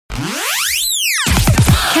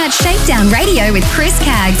Shakedown Radio with Chris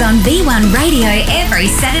Caggs on V1Radio every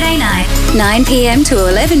Saturday night, 9 p.m. to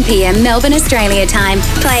 11 p.m. Melbourne, Australia time.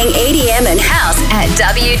 Playing EDM and house at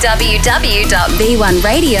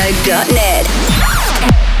www.v1radio.net.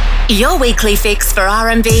 Your weekly fix for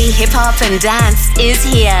R&B, hip-hop and dance is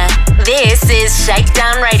here. This is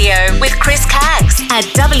Shakedown Radio with Chris Caggs at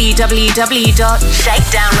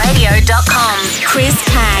www.shakedownradio.com. Chris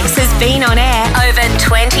Caggs has been on air over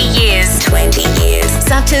 20 years.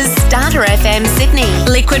 Such as Starter FM Sydney,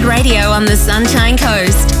 Liquid Radio on the Sunshine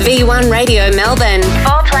Coast, V1Radio Melbourne,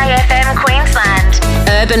 4Play FM Queensland,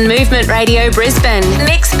 Urban Movement Radio Brisbane,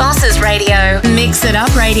 Mix Bosses Radio, Mix It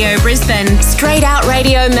Up Radio Brisbane, Straight Out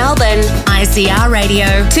Radio Melbourne, ICR Radio,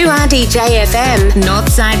 2RDJ FM,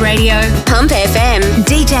 Northside Radio, Pump FM,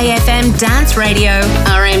 DJ FM Dance Radio,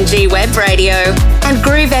 RMG Web Radio, and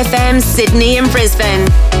Groove FM Sydney and Brisbane.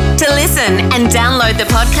 To listen and download the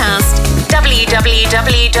podcast,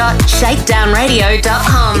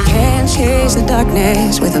 www.shakedownradio.com. You can't chase the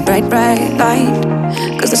darkness with a bright, bright light,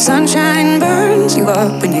 'cause the sunshine burns you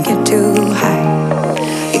up when you get too high.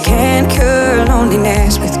 You can't cure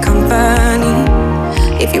loneliness with company.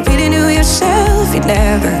 If you really knew yourself, you'd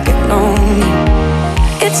never get lonely.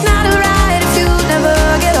 It's not alright if you never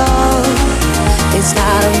get old. It's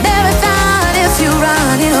not a marathon if you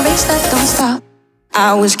run in a race that don't stop.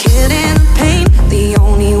 I was killing the pain the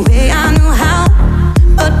only way I knew how,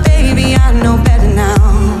 but baby, I know better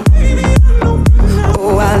now.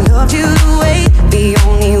 Oh, I loved you the way, the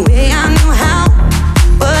only way I knew how,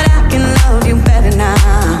 but I can love you better now.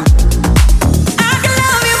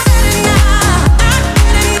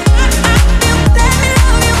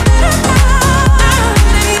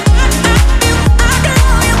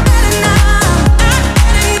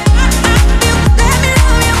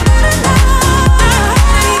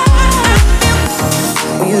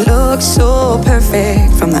 So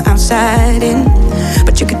perfect from the outside in,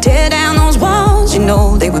 but you could tear down those walls, you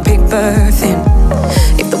know they were paper thin.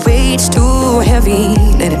 If the weight's too heavy,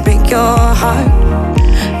 let it break your heart.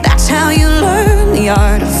 That's how you learn the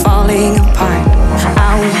art of falling apart.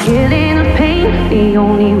 I was killing the pain the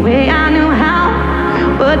only way I knew how,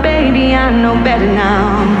 but baby, I know better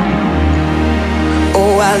now.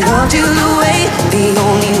 Oh, I loved you the way, the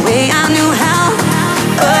only way I knew how,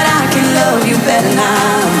 but I can love you better now.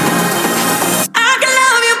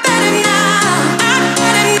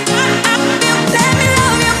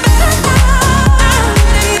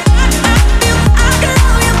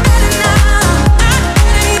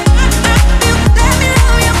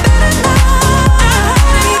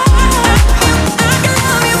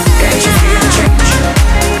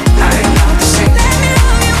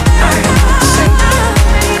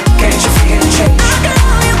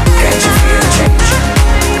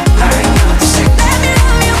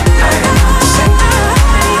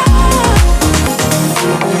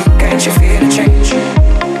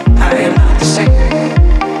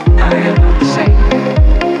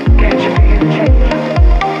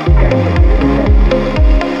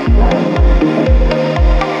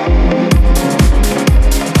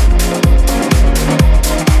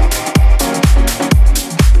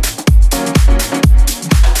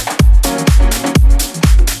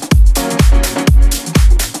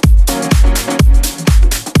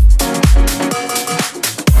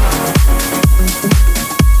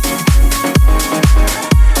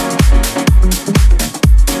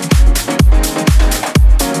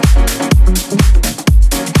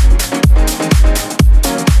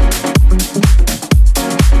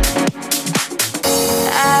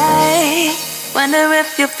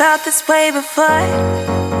 Felt this way before.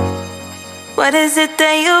 What is it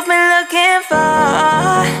that you've been looking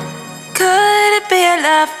for? Could it be a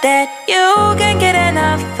love that you can't get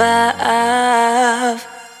enough of?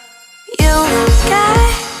 You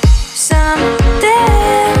got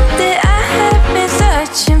something that I have been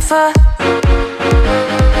searching for.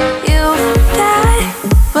 You got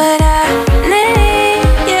what I need.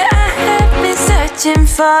 Yeah, I have been searching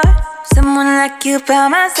for someone like you by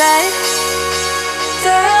my side.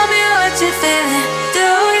 Tell me what you're feeling. Do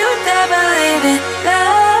you not believe in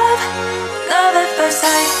love? Love at first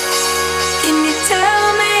sight. Can you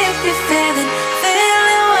tell me if you're feeling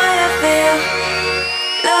what I feel?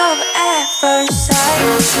 Love at first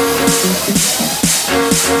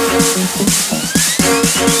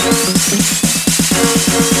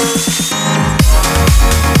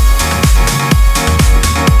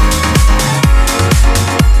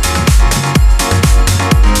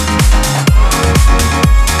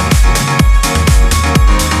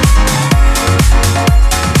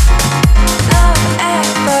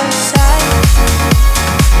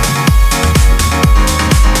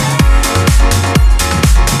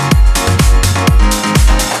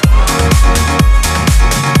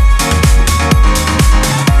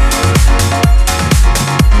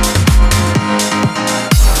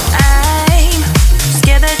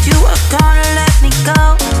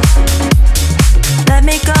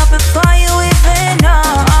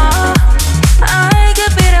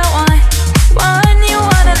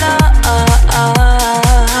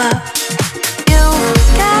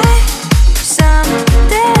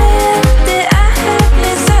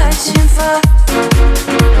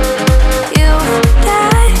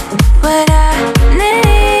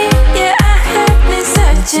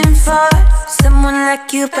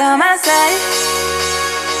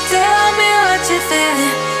you're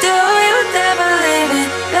feeling. Do you dare believe in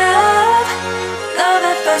love? Love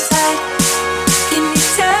at first sight. Can you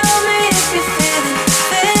tell me if you're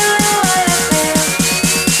feeling what I feel?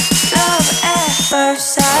 Love at first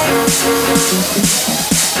sight.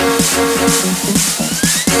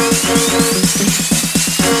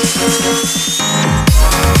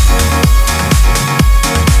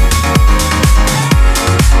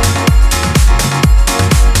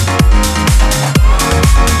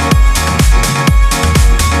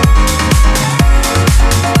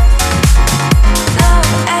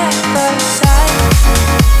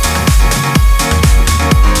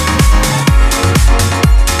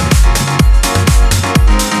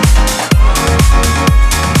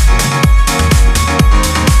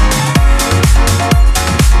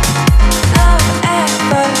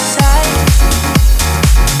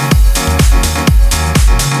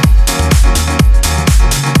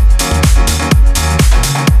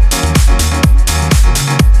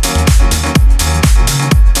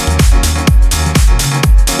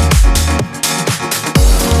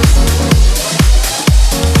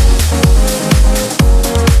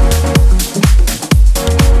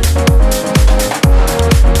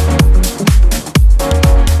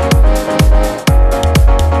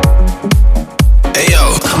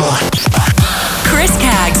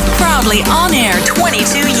 On air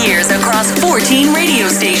 22 years across 14 radio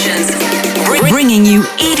stations, bringing you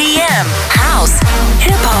EDM, house,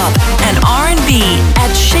 hip-hop, and R&B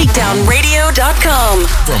at shakedownradio.com.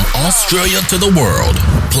 From Australia to the world,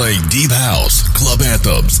 playing deep house, club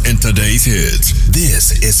anthems, and today's hits.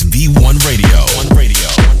 This is V1Radio.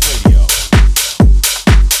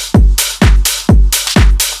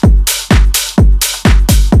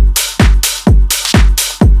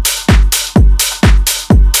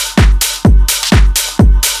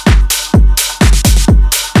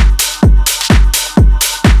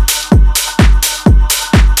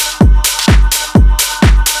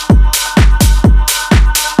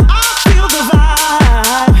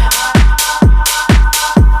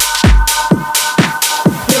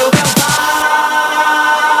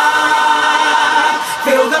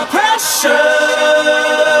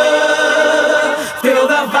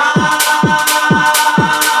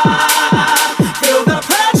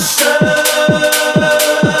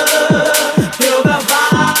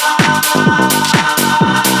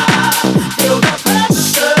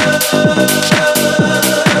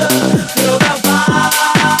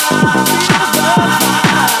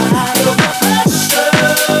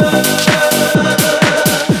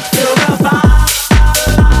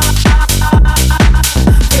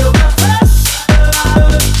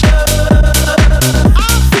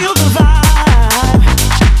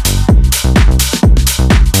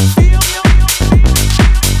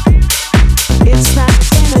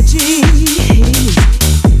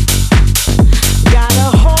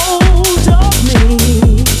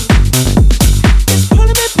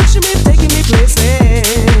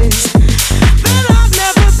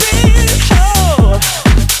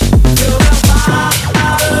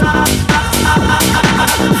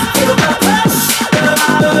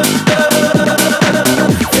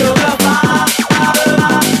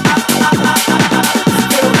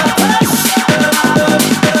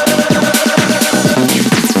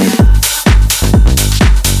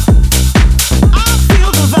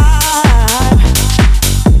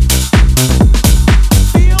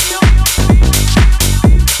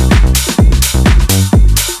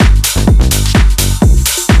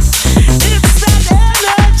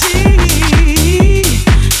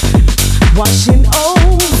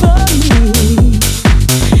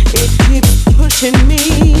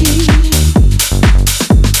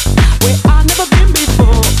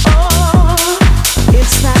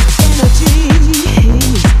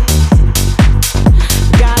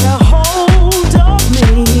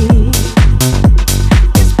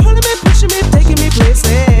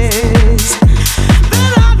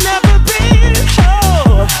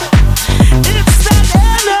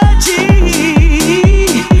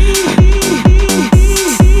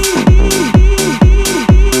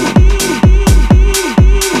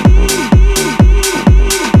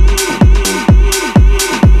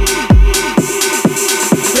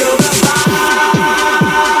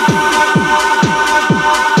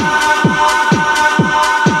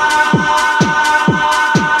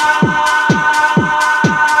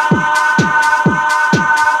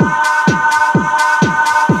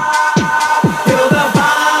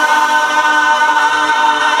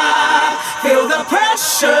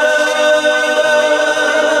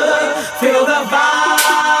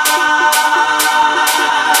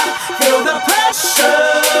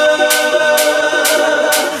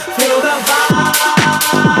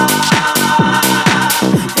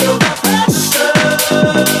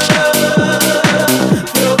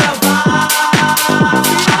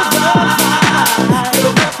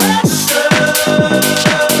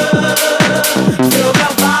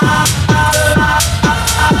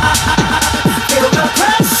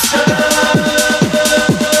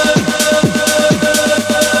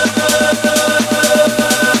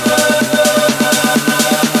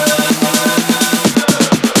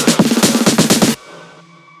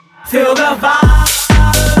 Feel the vibe.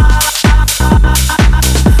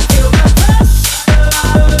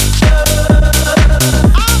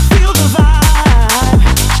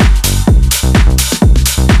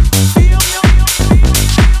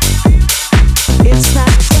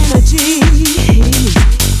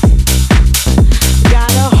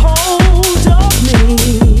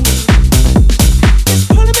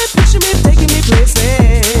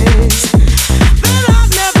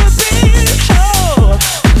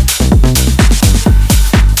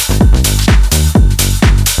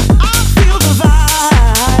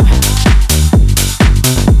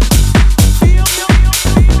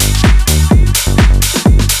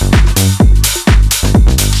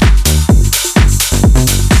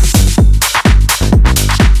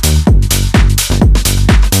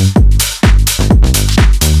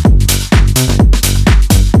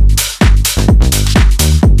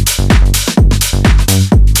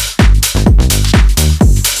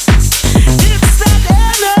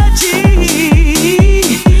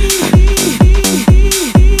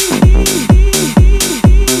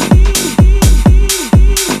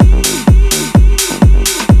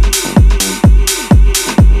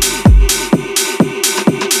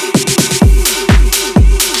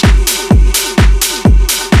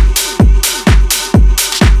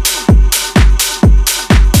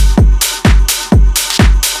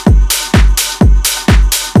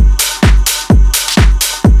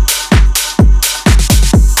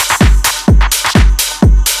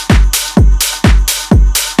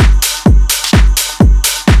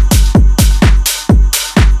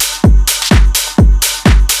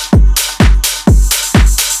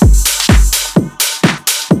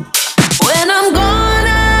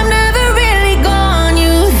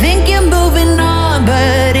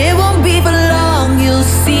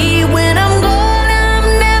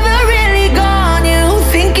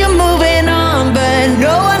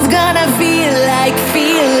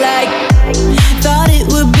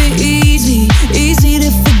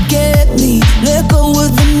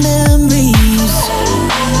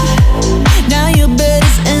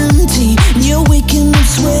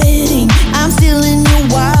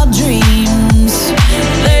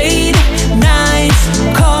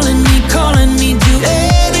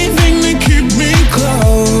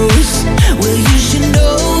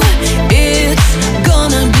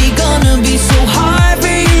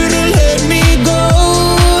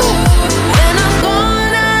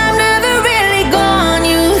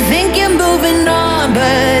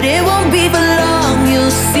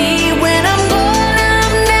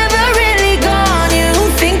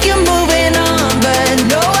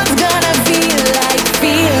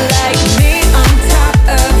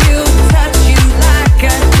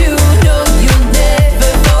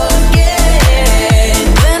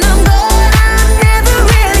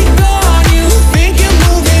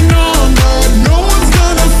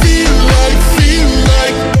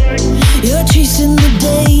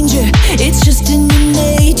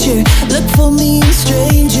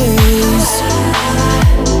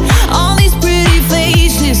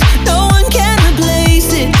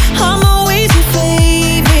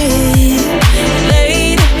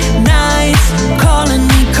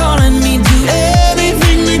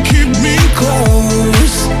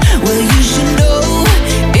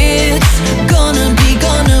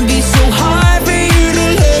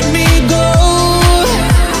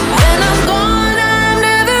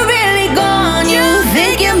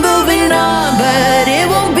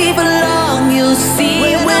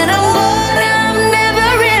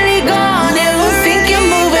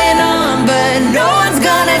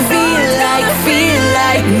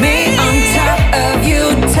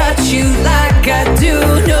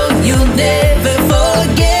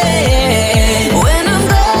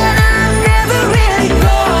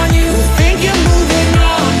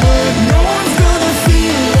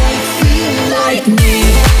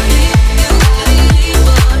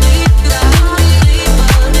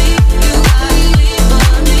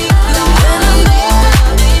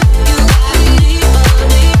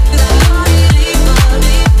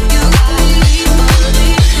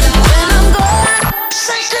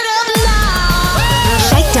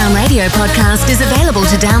 Podcast is available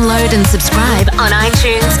to download and subscribe on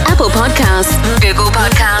iTunes, Apple Podcasts, Google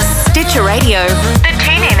Podcasts, Stitcher Radio, the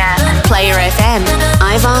TuneIn app, Player FM,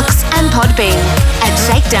 iVox, and Podbean at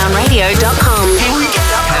shakedownradio.com.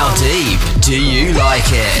 How deep do you like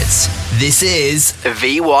it? This is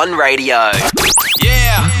V1Radio.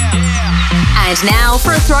 Yeah! And now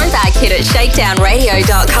for a throwback hit at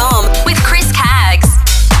shakedownradio.com with Chris Caggs.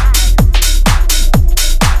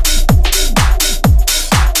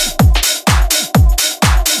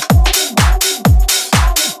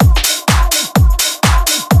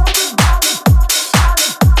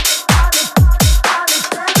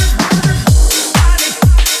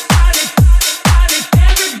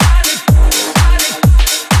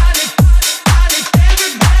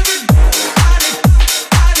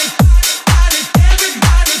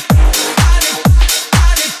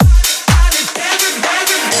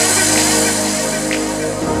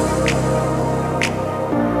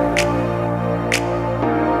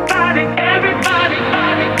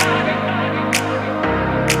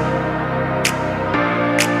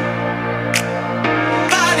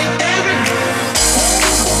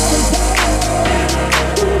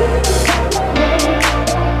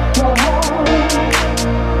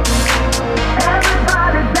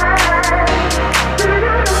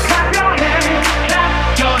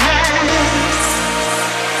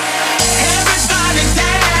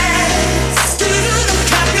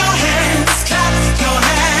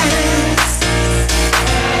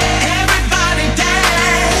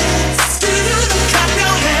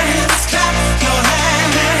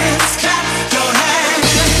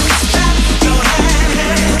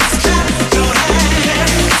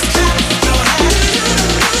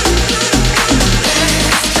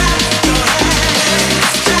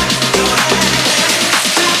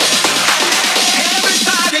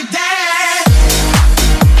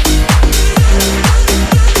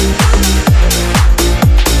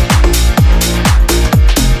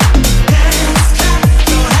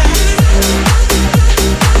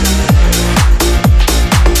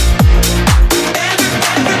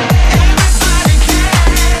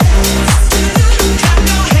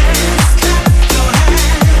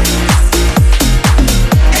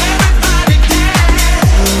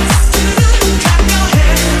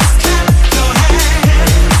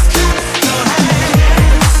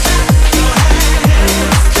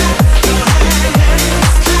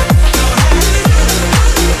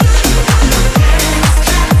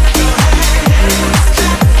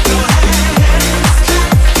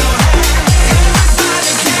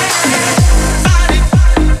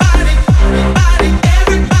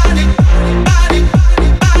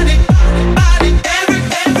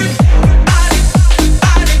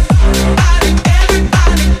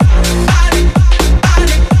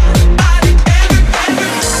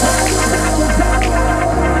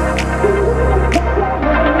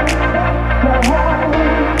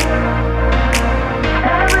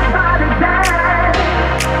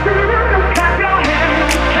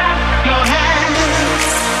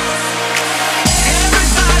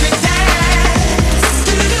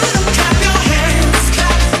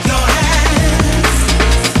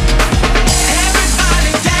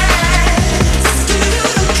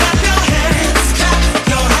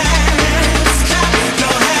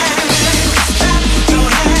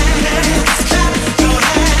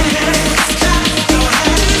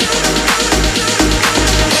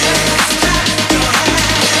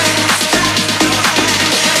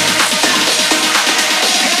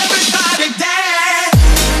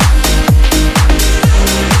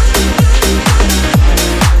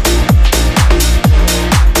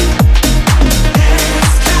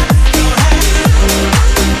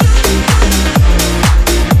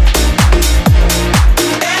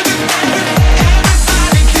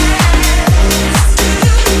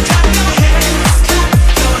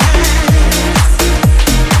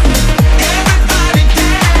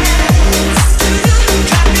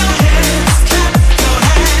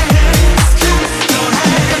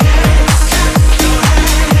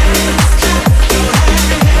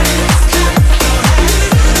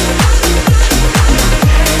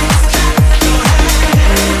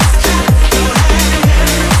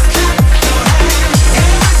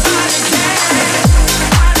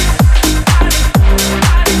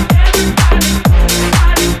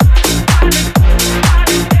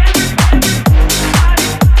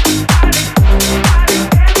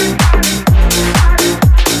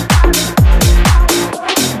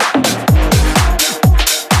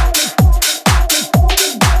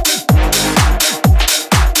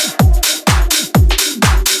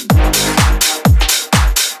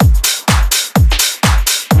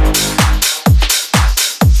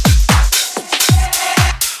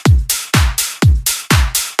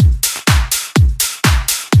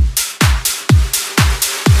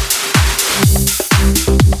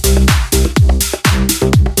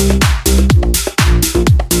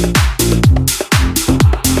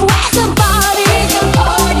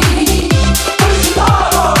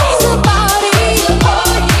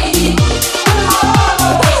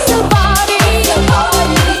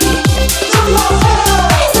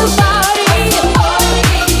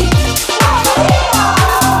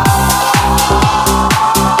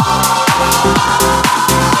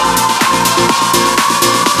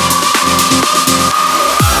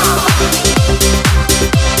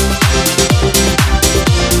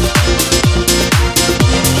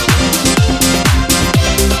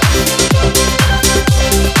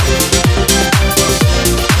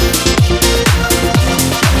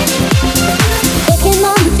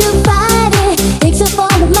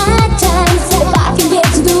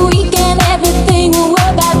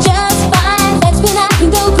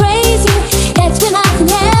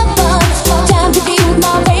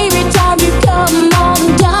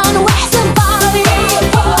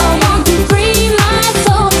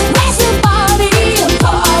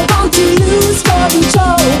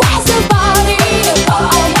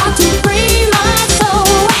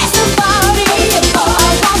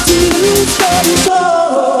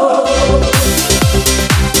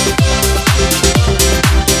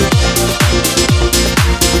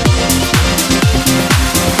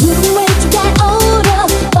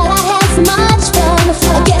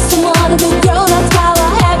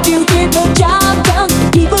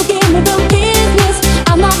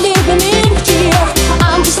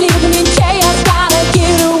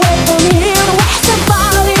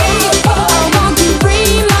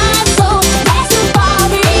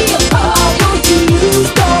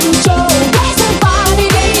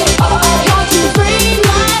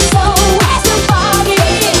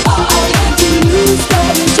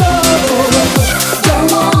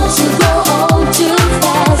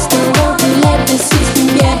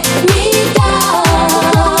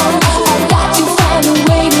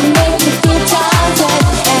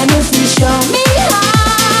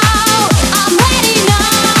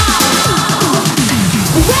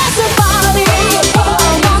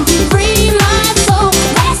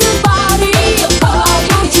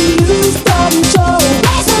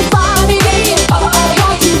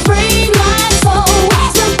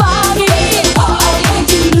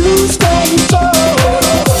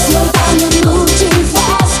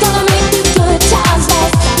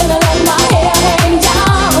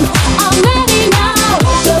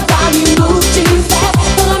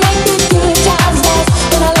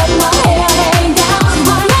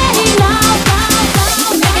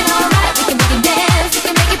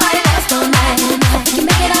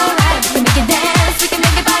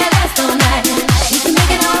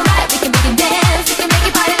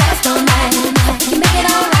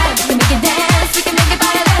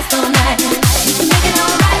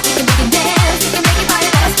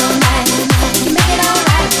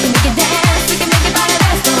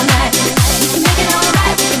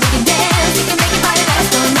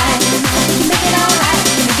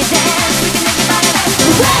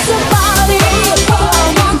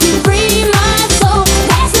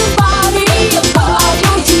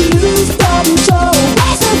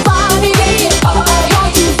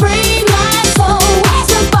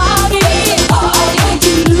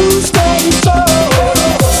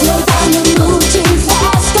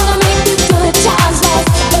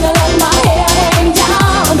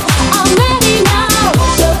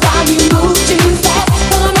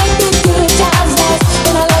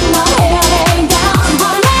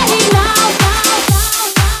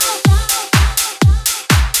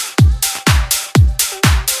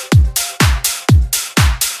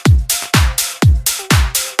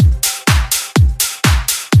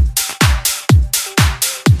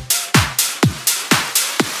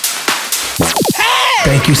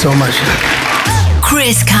 Thank you so much.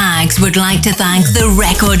 Chris Caggs would like to thank the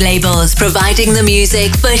record labels providing the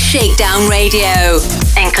music for Shakedown Radio,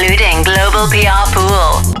 including Global PR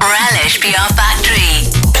Pool, Relish PR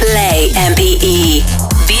Factory, Play MPE,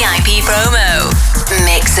 VIP Promo,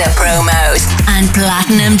 Mixer Promos, and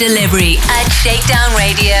Platinum Delivery at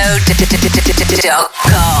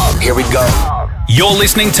shakedownradio.com. Here we go. You're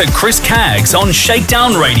listening to Chris Caggs on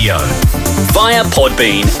Shakedown Radio via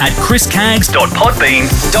Podbean at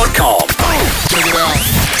chriscaggs.podbean.com.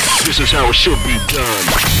 This is how it should be done.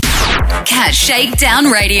 Catch Shakedown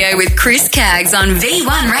Radio with Chris Caggs on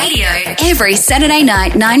V1 Radio every Saturday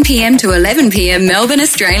night, 9 p.m. to 11 p.m. Melbourne,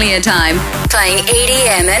 Australia time. Playing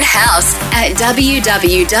EDM and house at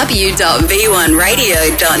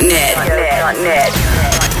www.v1radio.net.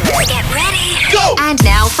 Get ready. Go! And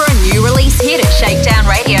now for a new release hit at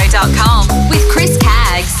shakedownradio.com with Chris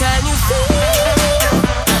Caggs. Can you feel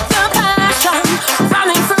the passion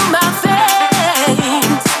running through my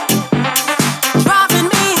veins, driving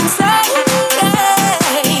me insane,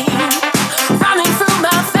 running through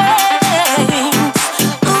my veins?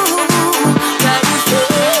 Ooh, can you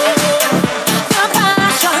feel the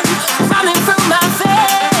passion running through my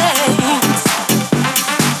veins,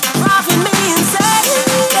 driving me insane,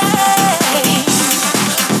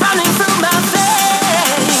 running through my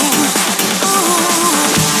veins? Ooh.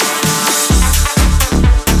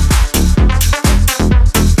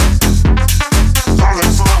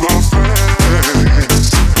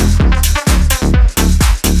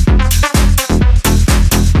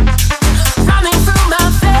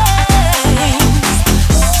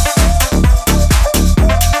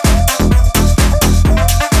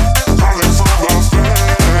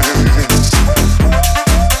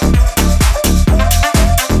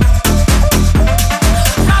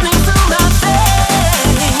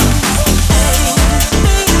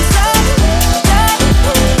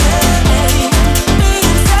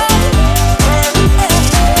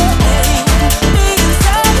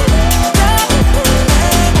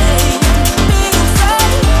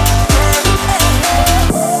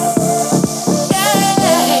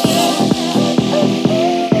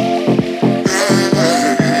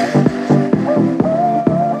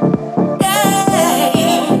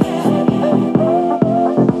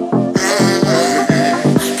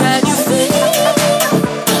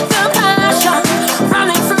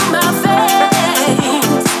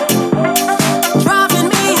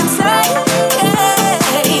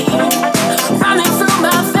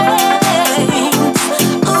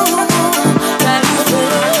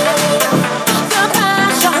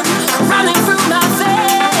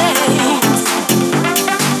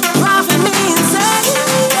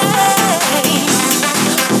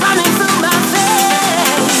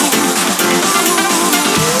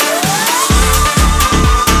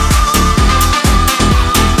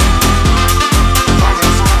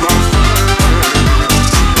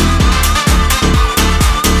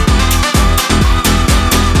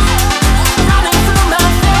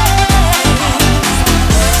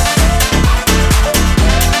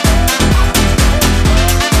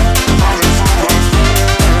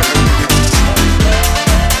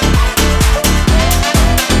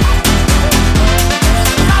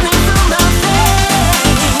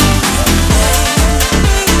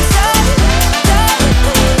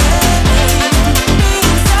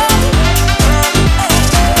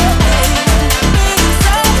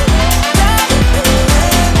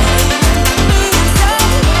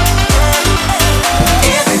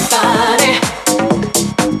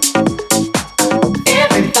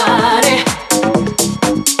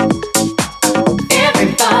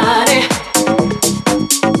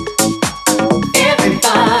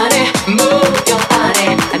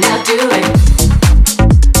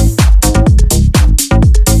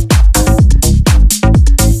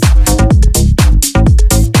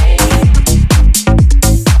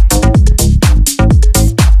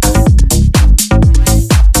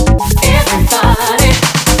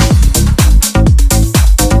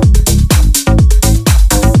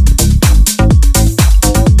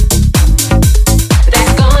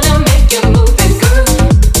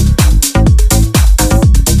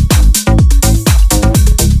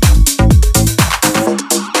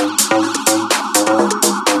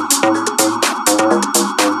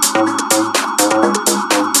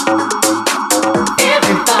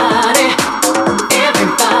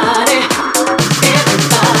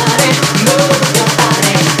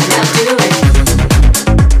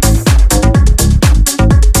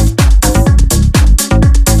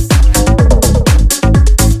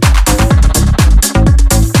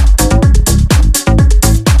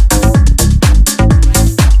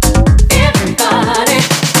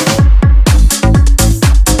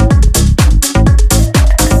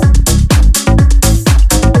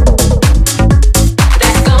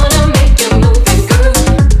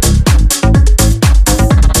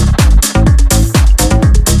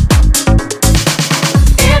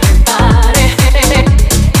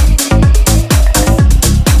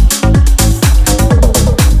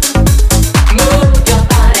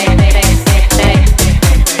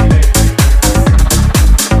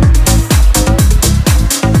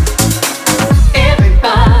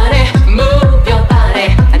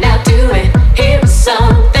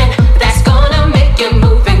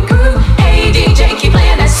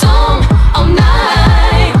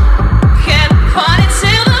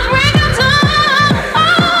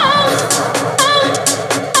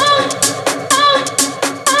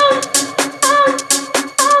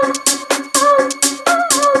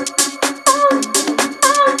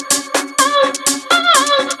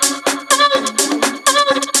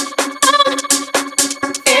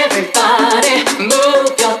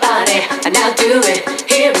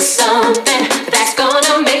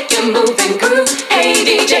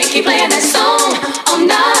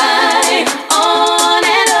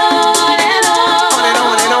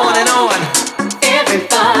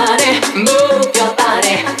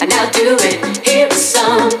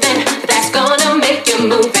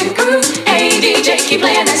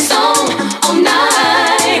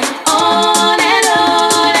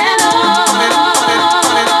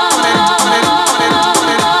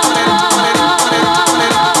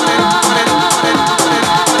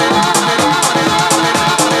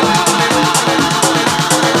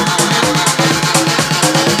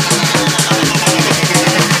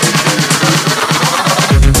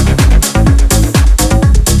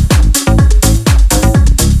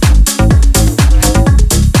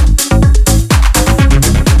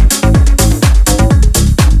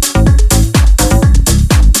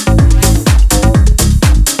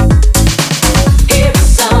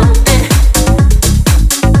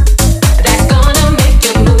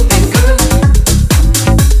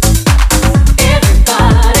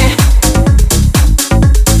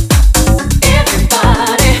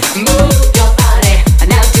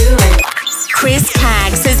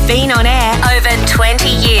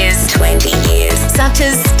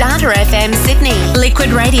 Starter FM Sydney,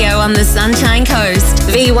 Liquid Radio on the Sunshine Coast,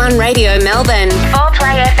 V1Radio Melbourne,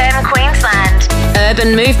 4Play FM Queensland,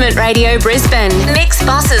 Urban Movement Radio Brisbane, Mix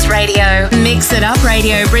Bosses Radio, Mix It Up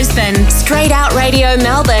Radio Brisbane, Straight Out Radio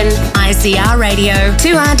Melbourne, ICR Radio,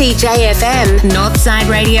 2RDJ FM, Northside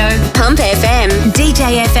Radio, Pump FM,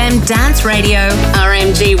 DJ FM Dance Radio,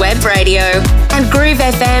 RMG Web Radio, and Groove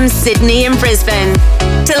FM Sydney and Brisbane.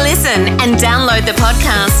 To listen and download the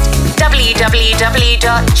podcast,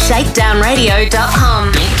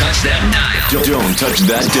 www.shakedownradio.com. Don't touch that dial. Don't touch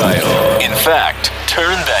that dial. In fact,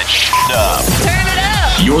 turn that up. Turn it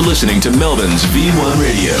up. You're listening to Melbourne's V1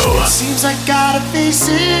 Radio. Seems like gotta face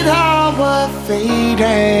it all, we're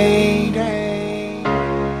fading.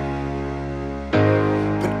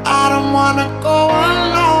 But I don't wanna go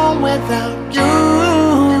alone without you.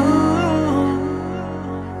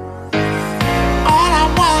 All I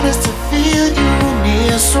want is to feel you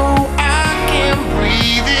near so I can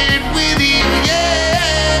breathe it with you,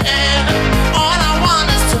 yeah. All I want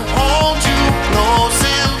is to hold you close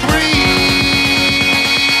and breathe.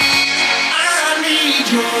 I need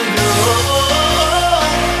your love,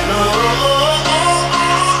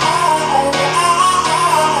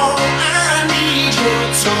 I need your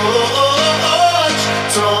touch, I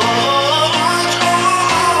need your love,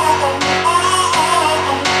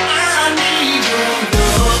 I need your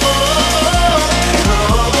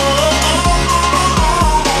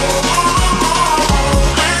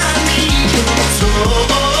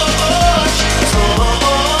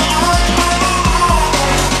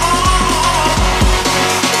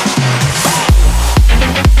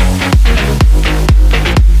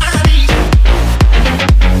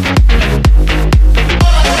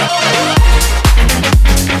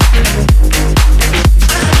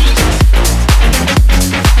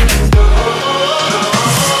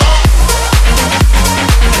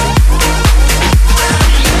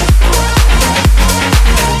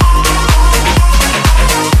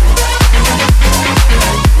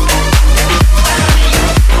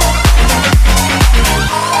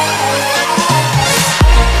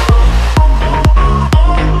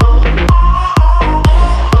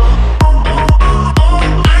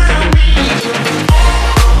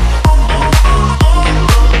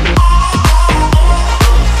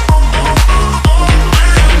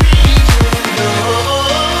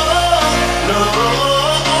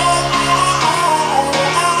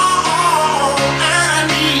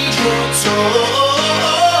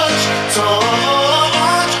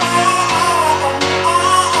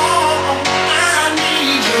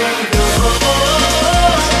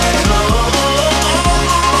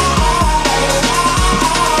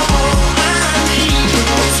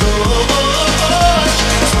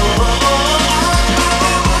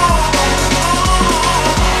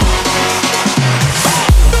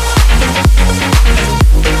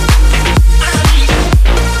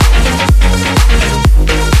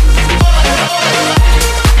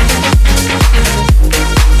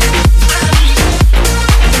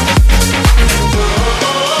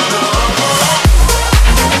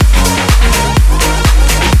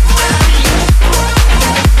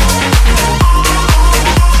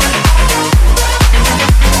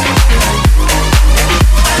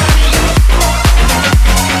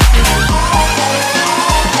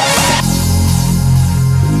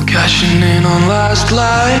Cashing in on last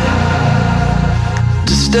light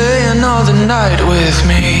to stay another night with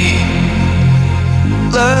me.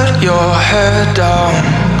 Let your head down,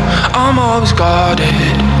 I'm always guarded,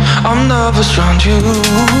 I'm nervous around you.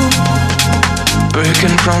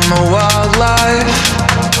 Breaking from the wildlife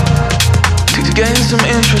to gain some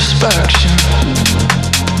introspection.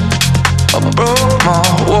 I broke my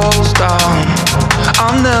walls down,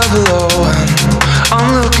 I'm never low and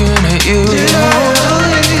I'm looking at you. Did I ever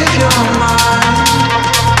leave your mind?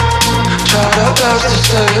 Tried our best to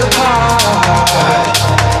stay apart.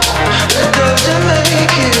 It doesn't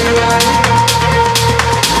make it right.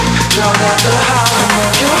 Drown out the howling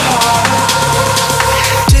of your heart.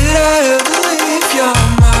 Did I ever leave your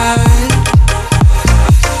mind?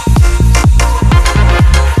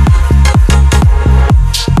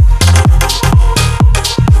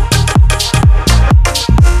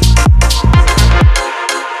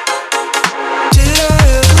 Did I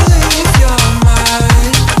ever leave your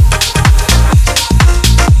mind?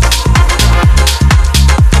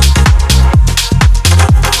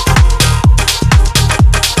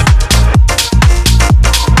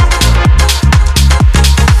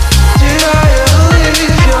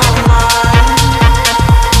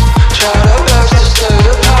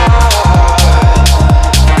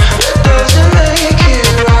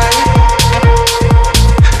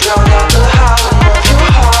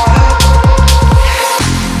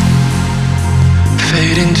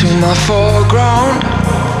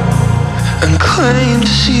 and claim to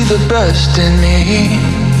see the best in me.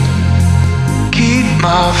 Keep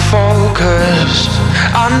my focus,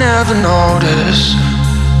 I never notice.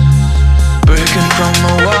 Breaking from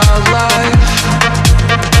the wildlife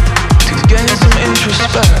to gain some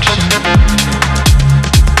introspection.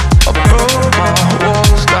 I broke my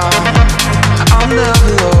walls down, I'm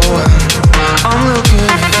never low, I'm looking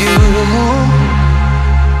at you.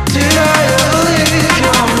 Did I ever leave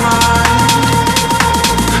your mind?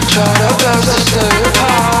 Tried our best to stay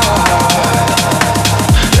apart.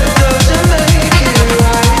 It doesn't make it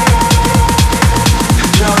right.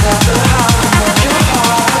 Drown out the howling of your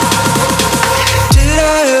heart. Did I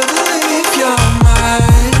ever leave your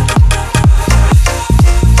mind?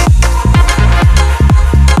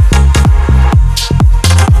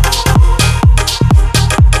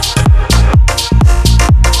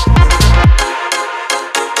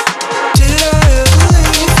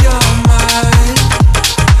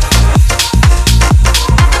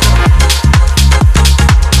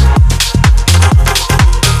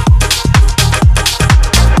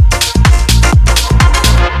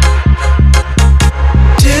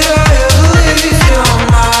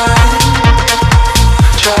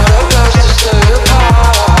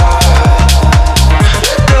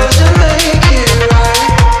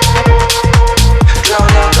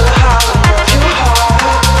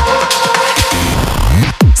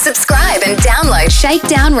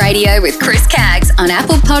 Shakedown Radio with Chris Caggs on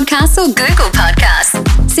Apple Podcasts or Google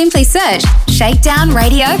Podcasts. Simply search Shakedown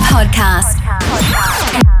Radio Podcast.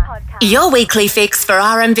 Your weekly fix for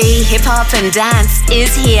R&B, hip-hop and dance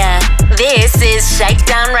is here. This is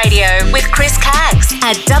Shakedown Radio with Chris Caggs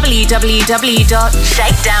at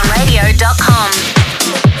www.shakedownradio.com.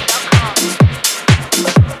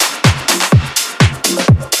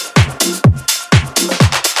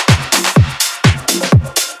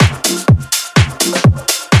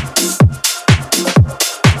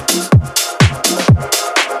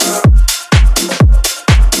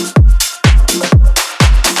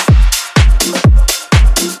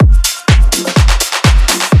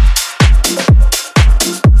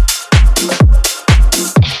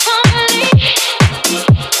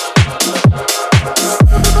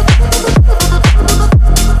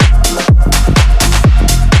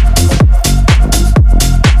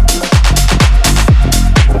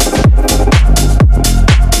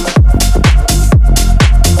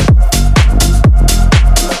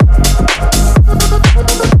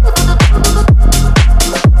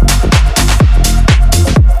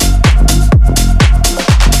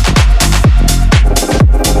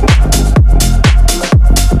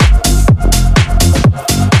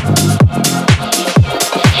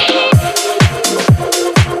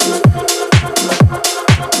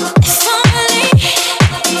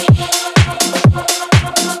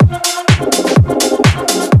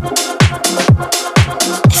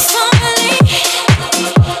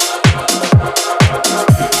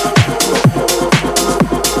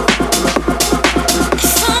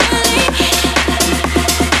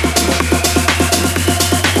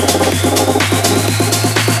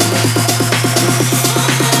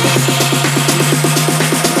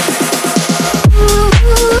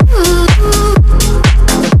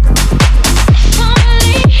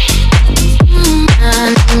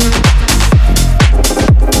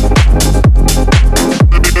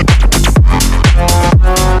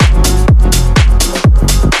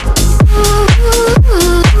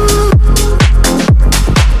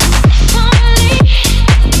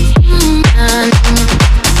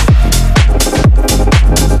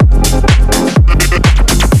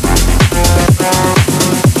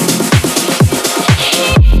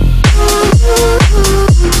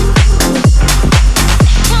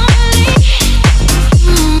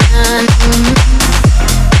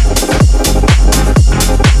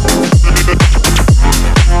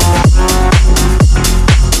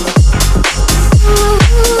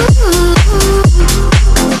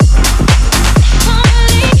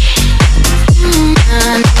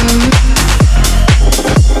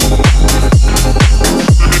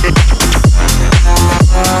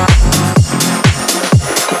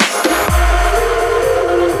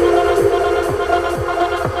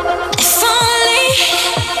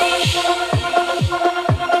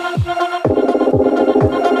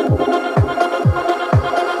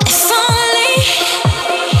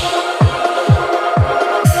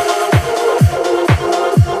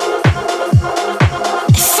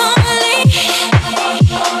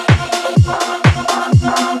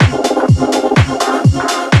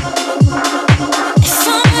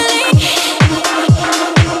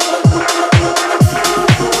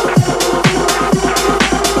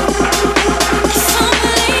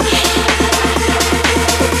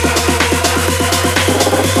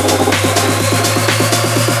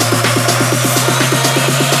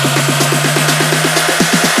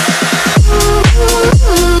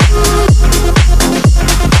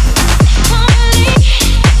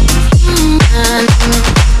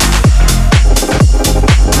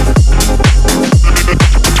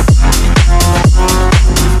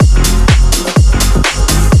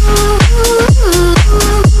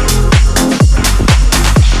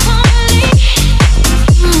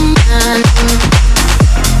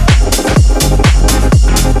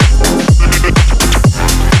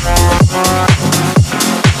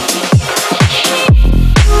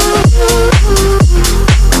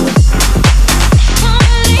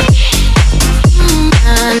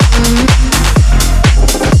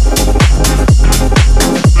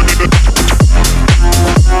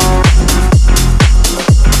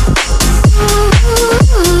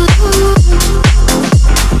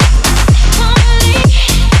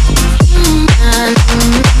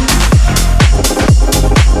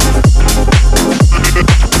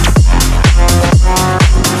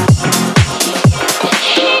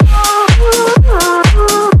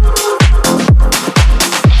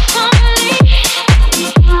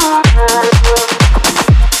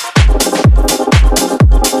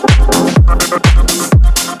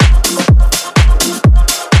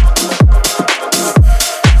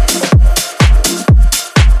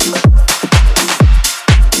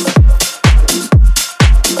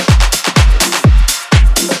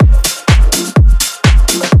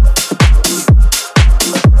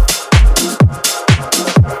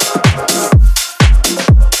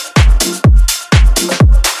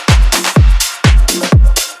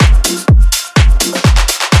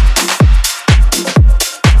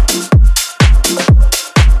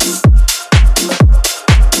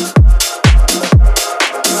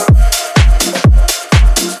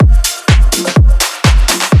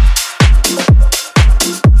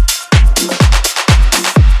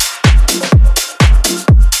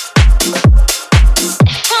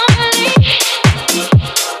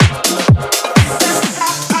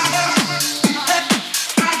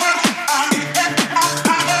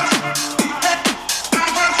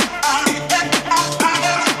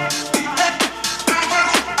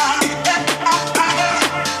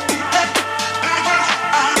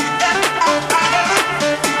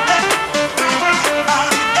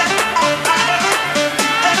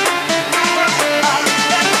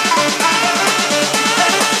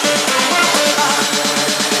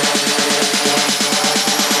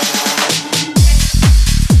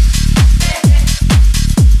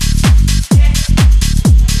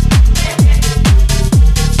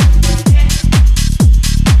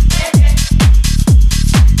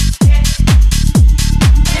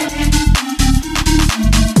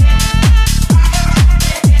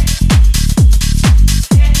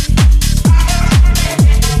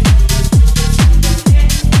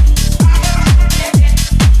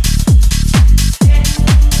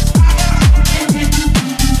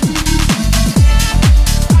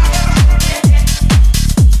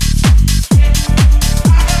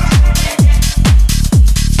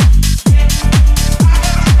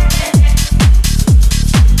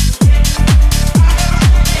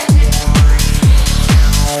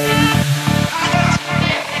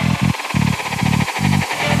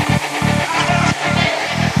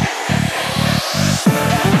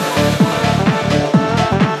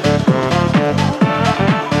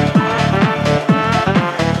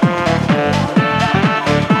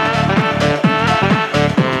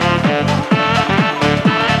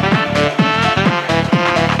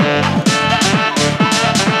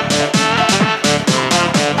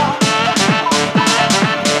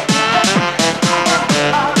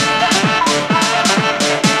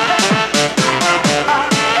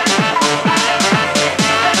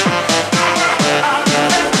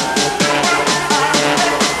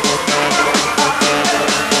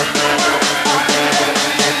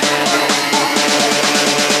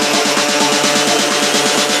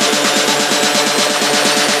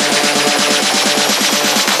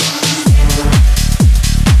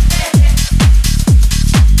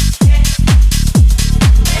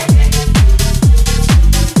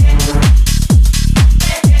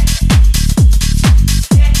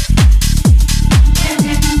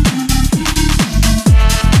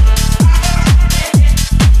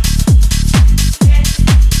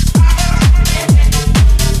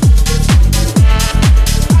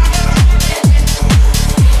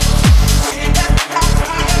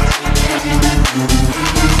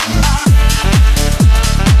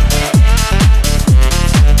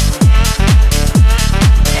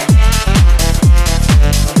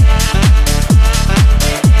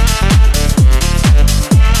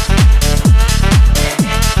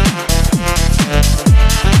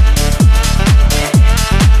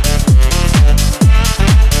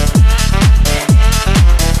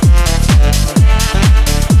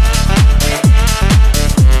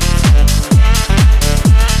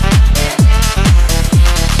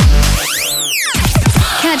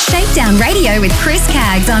 Shakedown Radio with Chris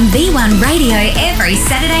Caggs on V1Radio every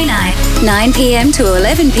Saturday night, 9 p.m. to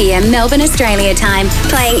 11 p.m. Melbourne, Australia time.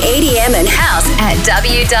 Playing EDM and house at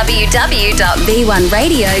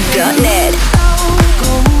www.v1radio.net.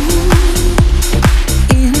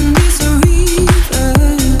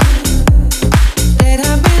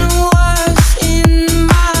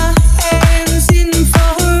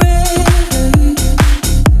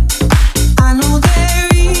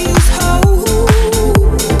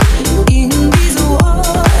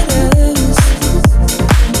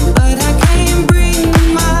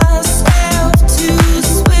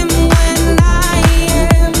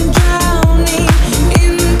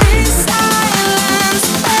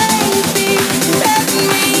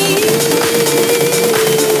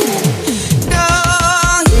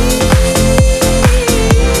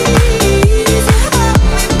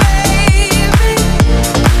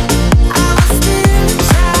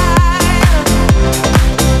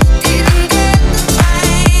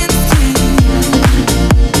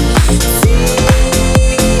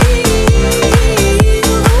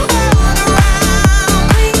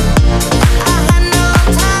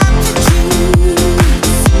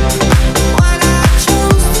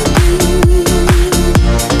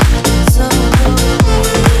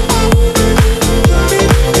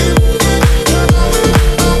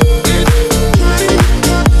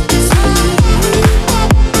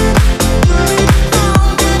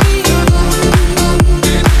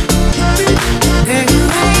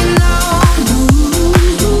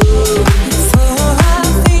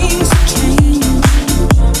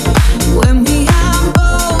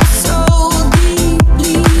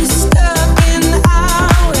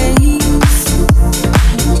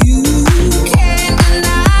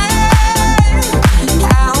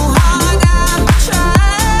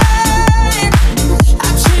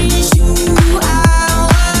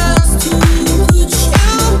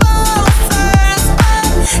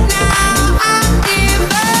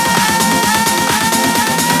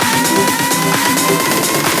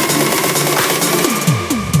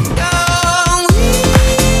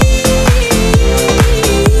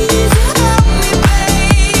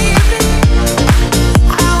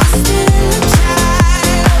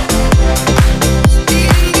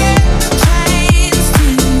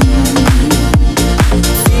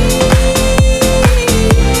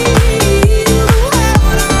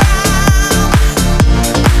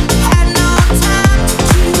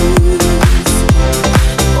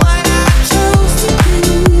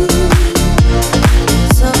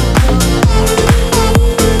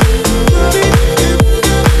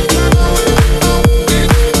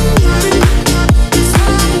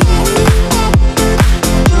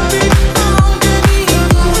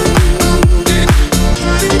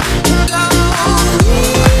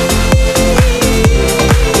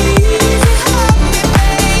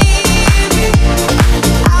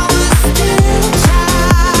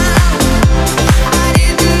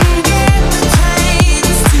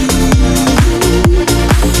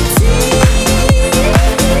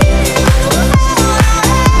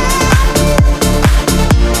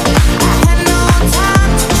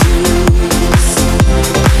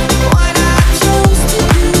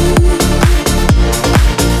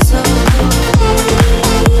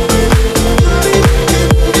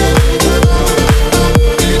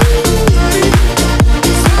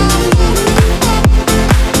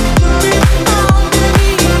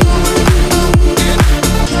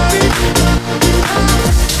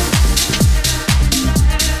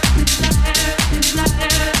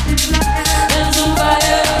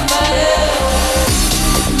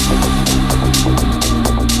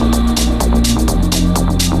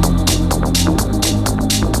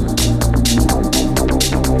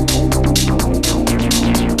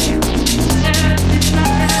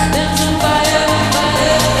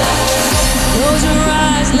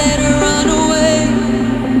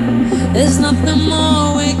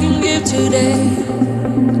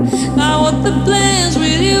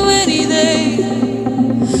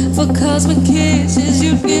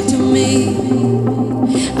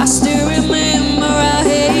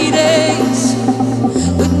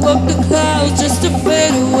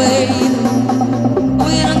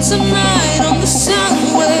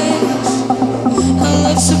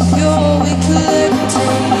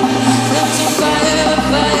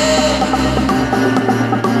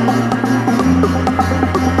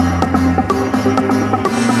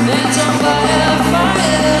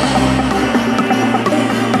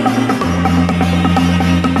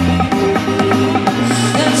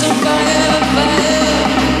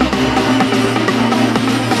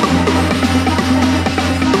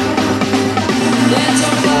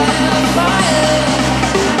 Let's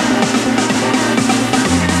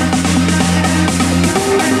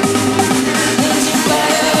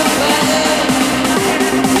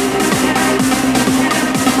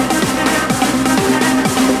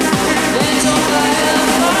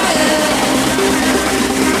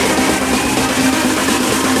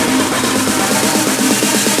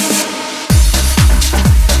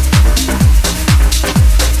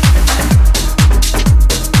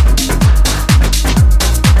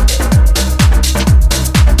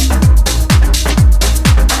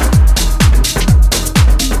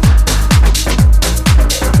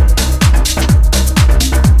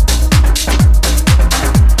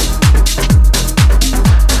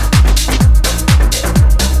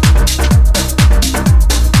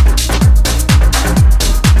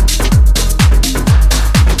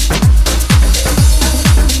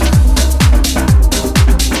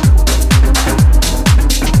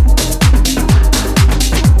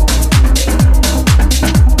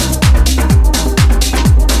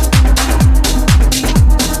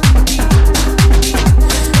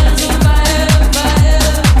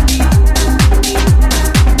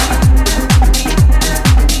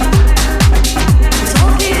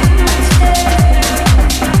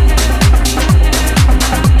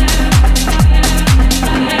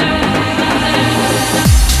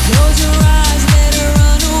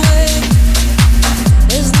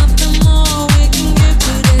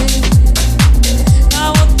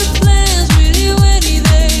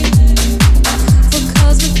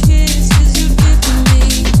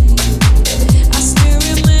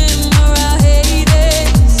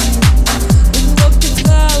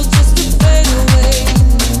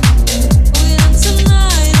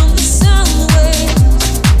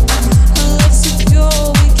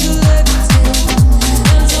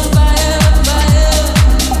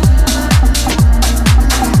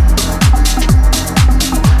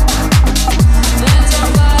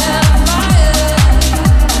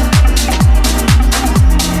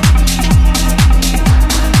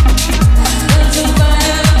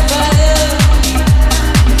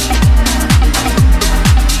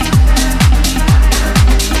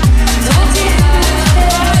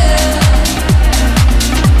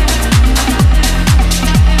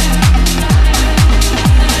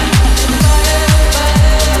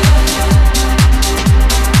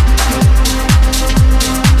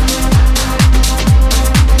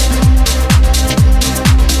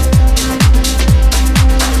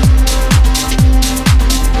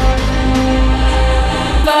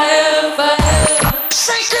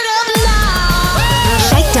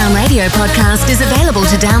Radio podcast is available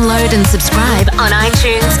to download and subscribe on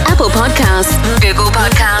iTunes, Apple Podcasts, Google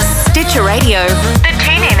Podcasts, Stitcher Radio, the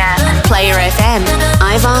TuneIn app, Player FM,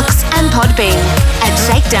 iVox, and Podbean at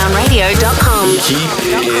shakedownradio.com. Keep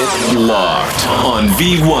it locked on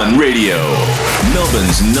V1 Radio,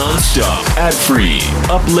 Melbourne's non-stop, ad-free,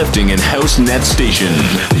 uplifting and house net station.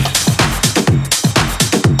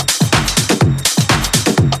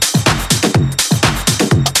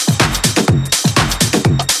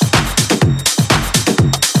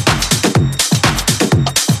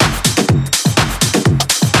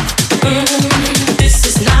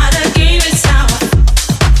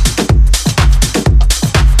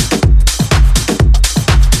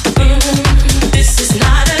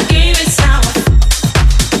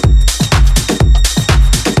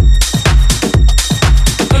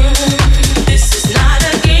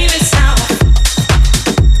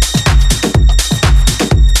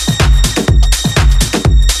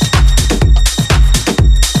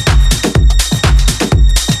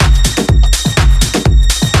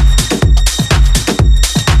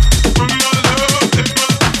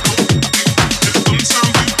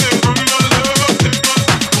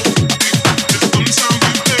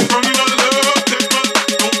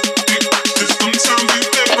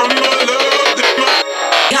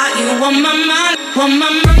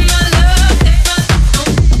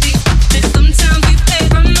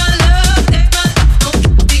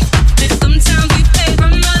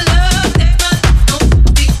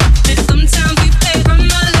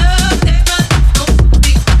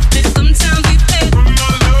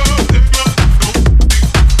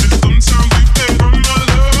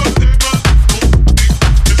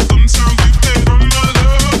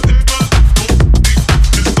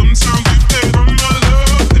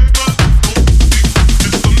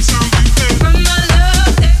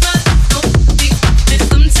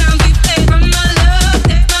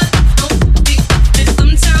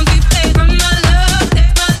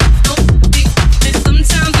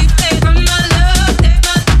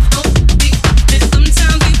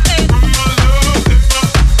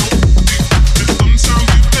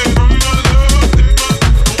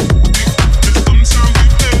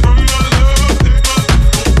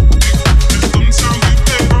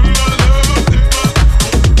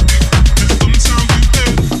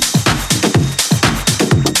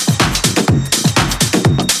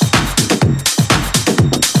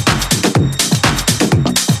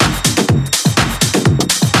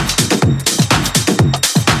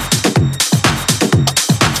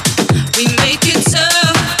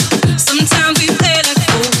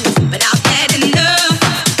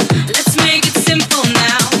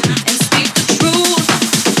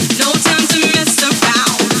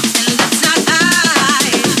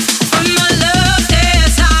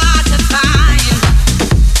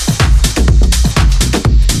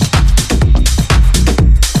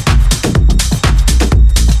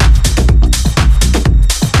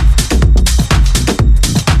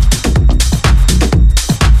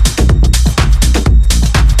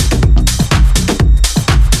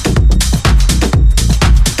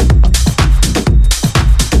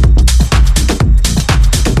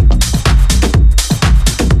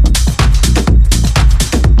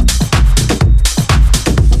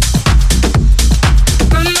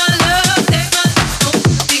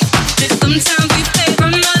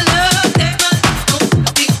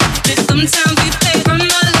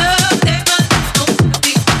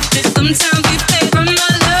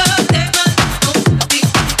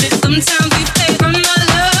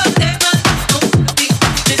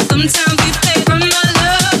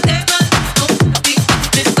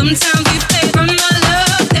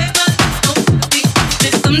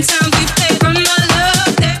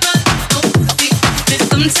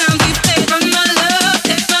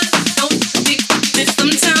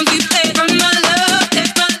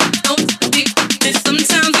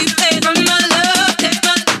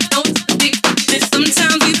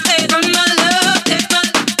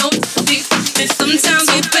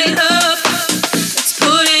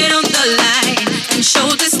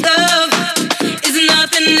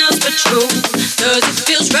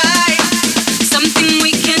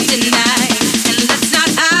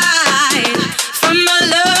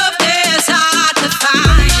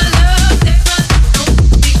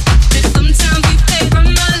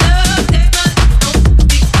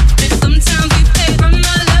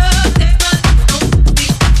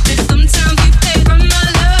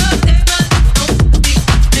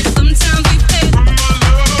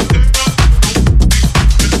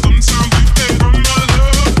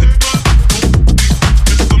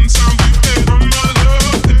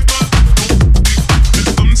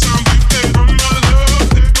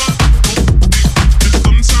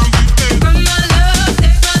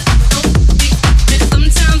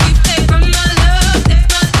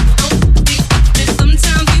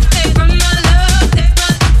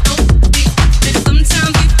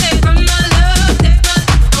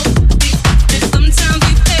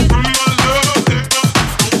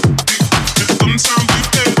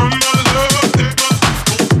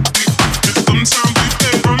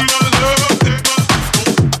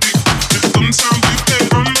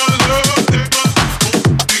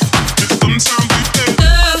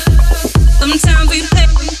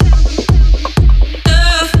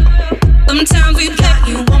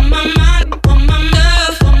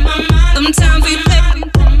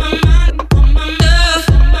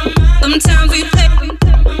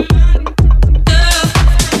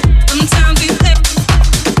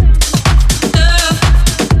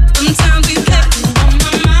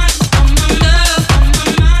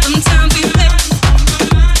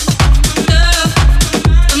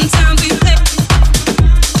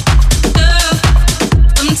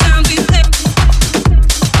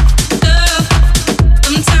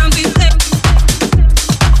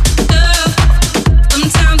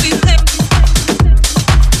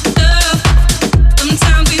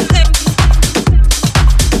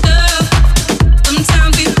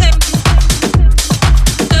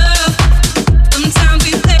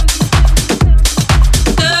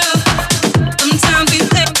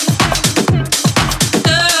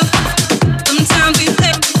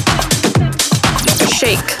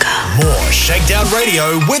 Shakedown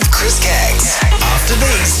Radio with Chris Caggs. After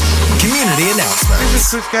these community announcements. This is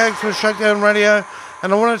Chris Caggs with Shakedown Radio,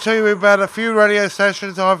 and I want to tell you about a few radio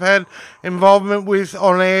stations I've had involvement with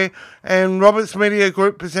on air. And Roberts Media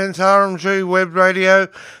Group presents RMG Web Radio.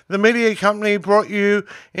 The media company brought you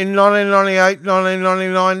in 1998,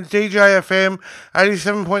 1999 DJ FM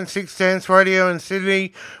 87.6 Dance Radio in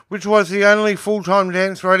Sydney, which was the only full-time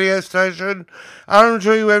dance radio station.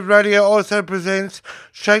 RMG Web Radio also presents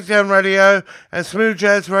Shakedown Radio and Smooth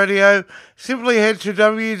Jazz Radio. Simply head to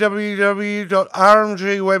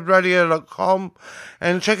www.rmgwebradio.com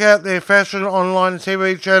and check out their fashion online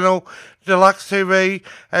TV channel, Deluxe TV,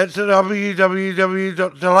 at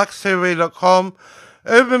www.deluxetv.com.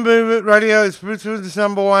 Urban Movement Radio is Brisbane's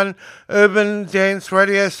 #1 urban dance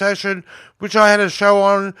radio station, which I had a show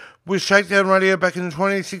on with Shakedown Radio back in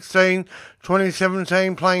 2016,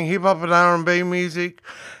 2017, playing hip-hop and R&B music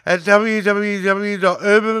at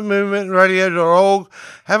www.urbanmovementradio.org.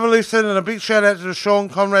 Have a listen, and a big shout-out to Sean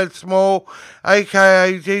Conrad Small,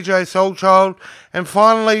 a.k.a. DJ Soulchild. And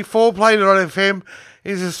finally, 4Play.fm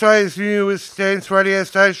is Australia's newest dance radio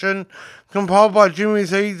station, compiled by Jimmy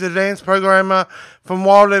Z, the dance programmer from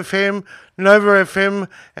Wild FM, Nova FM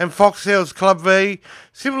and Foxtel's Club V.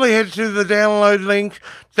 Simply head to the download link,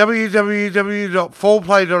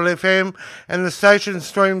 www.4play.fm, and the station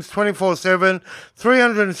streams 24/7,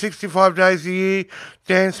 365 days a year,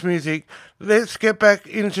 dance music. Let's get back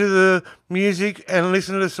into the music and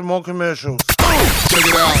listen to some more commercials. Check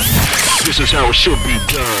it out. This is how it should be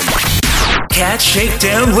done. Catch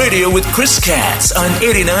Shakedown Radio with Chris Caggs on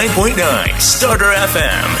 89.9 Starter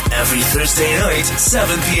FM every Thursday night,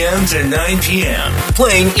 7 p.m. to 9 p.m.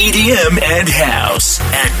 Playing EDM and house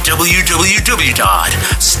at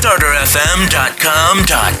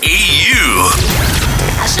www.starterfm.com.au.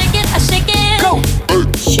 I shake it, I shake it. Go!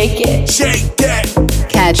 Shake it. Shake that!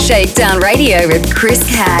 Catch Shakedown Radio with Chris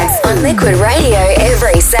Caggs on Liquid Radio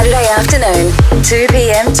every Saturday afternoon, 2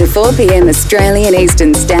 p.m. to 4 p.m. Australian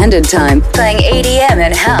Eastern Standard Time, playing EDM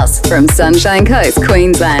and house from Sunshine Coast,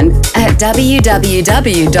 Queensland at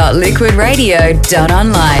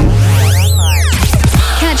www.liquidradio.online.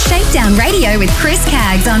 Catch Shakedown Radio with Chris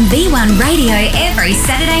Caggs on V1Radio every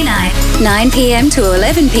Saturday night, 9 p.m. to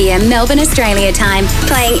 11 p.m. Melbourne, Australia time,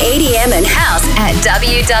 playing EDM and house at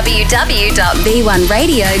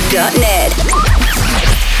www.v1radio.net.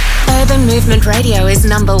 Urban Movement Radio is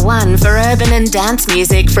 #1 for urban and dance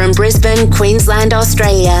music from Brisbane, Queensland,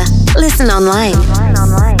 Australia. Listen online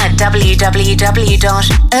at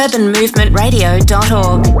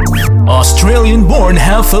www.urbanmovementradio.org. Australian-born,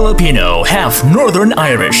 half Filipino, half Northern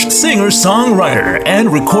Irish singer-songwriter and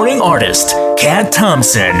recording artist Kat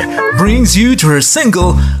Thompson brings you to her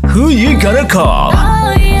single, Who You Gonna Call?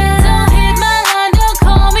 Oh yeah, don't hit my line, don't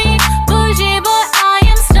call me bougie, but I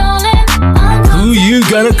am stolen. Who You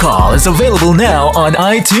Gonna Call is available now on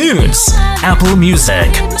iTunes, Apple Music,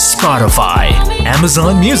 Spotify,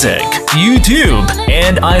 Amazon Music, YouTube,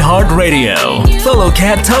 and iHeartRadio. Follow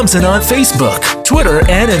Kat Thompson on Facebook, Twitter,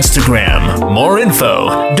 and Instagram. More info,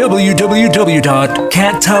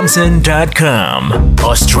 www.katthompson.com.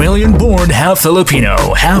 Australian-born, half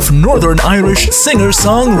Filipino, half Northern Irish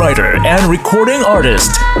singer-songwriter and recording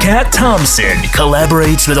artist Kat Thompson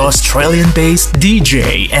collaborates with Australian-based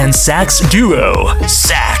DJ and sax duo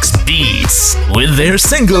Sax Beats with their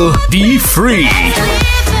single Be Free.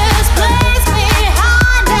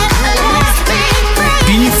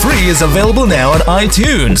 Be Free is available now on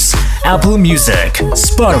iTunes, Apple Music,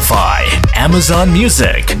 Spotify, Amazon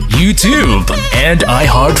Music, YouTube, and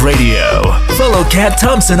iHeartRadio. Follow Kat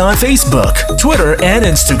Thompson on Facebook, Twitter, and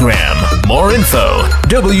Instagram. More info,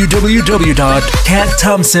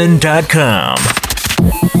 www.katthompson.com.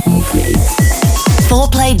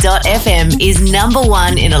 4Play.fm is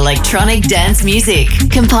 #1 in electronic dance music,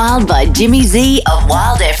 compiled by Jimmy Z of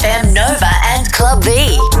Wild FM, Nova, and Club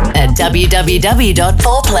V at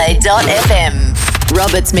www.4play.fm.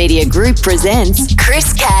 Roberts Media Group presents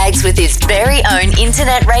Chris Caggs with his very own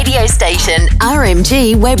internet radio station,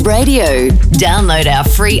 RMG Web Radio. Download our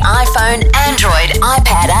free iPhone, Android,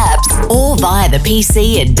 iPad apps, or via the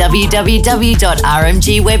PC at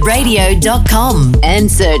www.rmgwebradio.com and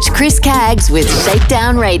search Chris Caggs with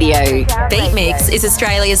Shakedown Radio. Beat Mix is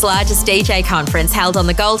Australia's largest DJ conference held on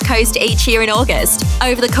the Gold Coast each year in August.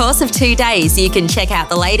 Over the course of 2 days, you can check out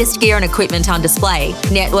the latest gear and equipment on display,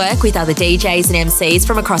 network with other DJs and MCs, MCs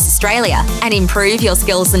from across Australia and improve your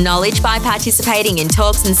skills and knowledge by participating in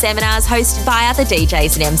talks and seminars hosted by other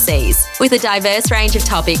DJs and MCs. With a diverse range of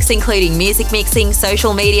topics including music mixing,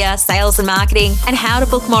 social media, sales and marketing, and how to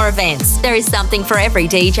book more events, there is something for every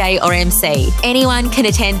DJ or MC. Anyone can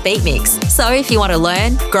attend Beat Mix. So if you want to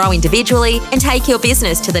learn, grow individually, and take your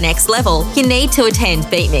business to the next level, you need to attend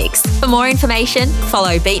Beat Mix. For more information,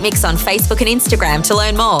 follow Beat Mix on Facebook and Instagram to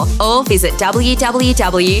learn more, or visit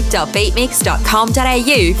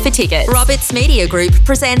www.beatmix.com.au for tickets. Roberts Media Group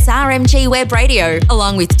presents RMG Web Radio,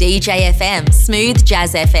 along with DJ FM, Smooth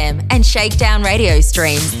Jazz FM, and Shakedown radio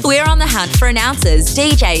streams. We're on the hunt for announcers,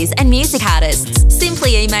 DJs, and music artists.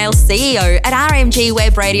 Simply email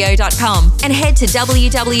ceo@rmgwebradio.com and head to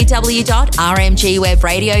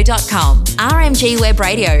www.rmgwebradio.com. RMG Web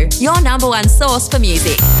Radio, your #1 source for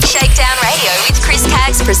music. Shakedown Radio with Chris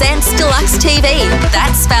Caggs presents Deluxe TV.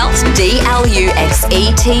 That's spelt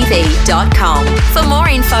DLUXETV.com. For more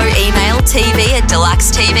info, email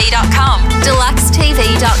tv@deluxetv.com.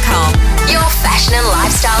 Deluxetv.com, your fashion and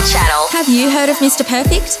lifestyle channel. Have you heard of Mr.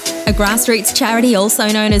 Perfect? A grassroots charity also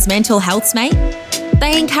known as Mental Health's Mate?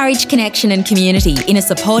 They encourage connection and community in a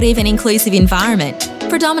supportive and inclusive environment,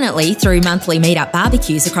 predominantly through monthly meet-up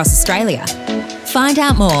barbecues across Australia. Find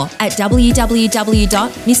out more at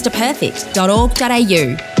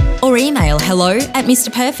www.mrperfect.org.au or email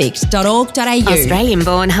hello@mrperfect.org.au.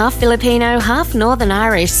 Australian-born, half Filipino, half Northern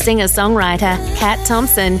Irish singer-songwriter Kat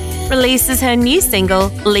Thompson releases her new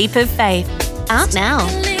single, Leap of Faith, out now.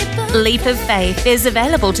 Leap of Faith is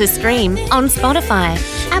available to stream on Spotify,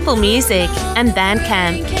 Apple Music, and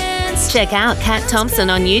Bandcamp. Check out Kat Thompson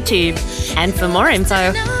on YouTube. And for more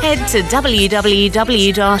info, head to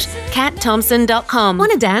www.katthompson.com.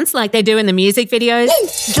 Want to dance like they do in the music videos?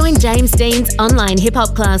 Join James Dean's online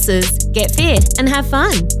hip-hop classes. Get fit and have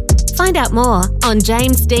fun. Find out more on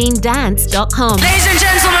jamesdeandance.com.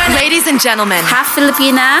 Ladies and gentlemen, half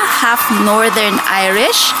Filipina, half Northern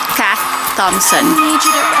Irish, Kat Thompson. Need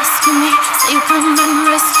you to rescue me, so you come and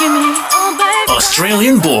rescue me. Oh, baby.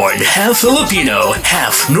 Australian-born, half Filipino,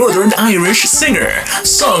 half Northern Irish singer,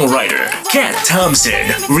 songwriter Kat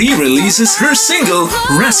Thompson re-releases her single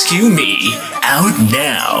 "Rescue Me," out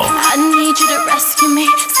now. I need you to rescue me,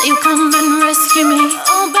 so you come and rescue me.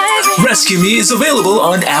 Oh, baby. Rescue Me is available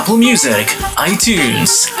on Apple Music,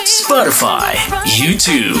 iTunes, Spotify,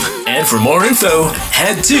 YouTube, and for more info,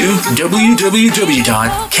 head to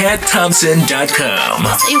www.katthompson.com.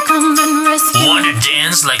 So you come and rescue Want to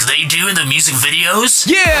dance like they do in the music videos?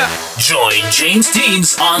 Yeah! Join James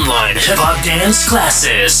Dean's online hip-hop dance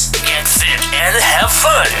classes. Get fit and have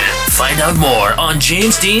fun. Find out more on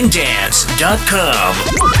jamesdeandance.com.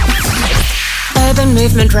 Urban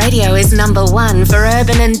Movement Radio is #1 for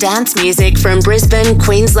urban and dance music from Brisbane,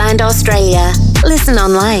 Queensland, Australia. Listen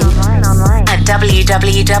online at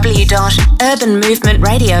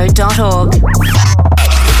www.urbanmovementradio.org.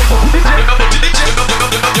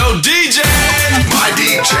 Yo, DJ! My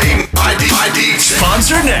DJ.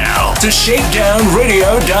 Sponsor now to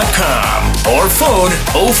shakedownradio.com or phone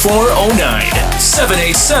 0409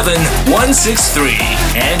 787 163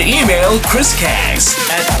 and email Chris Caggs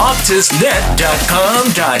at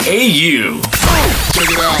optusnet.com.au. Check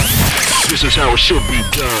it out. This is how it should be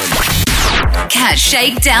done. Catch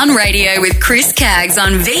Shakedown Radio with Chris Caggs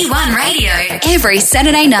on V1 Radio every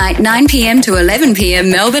Saturday night, 9 p.m. to 11 p.m.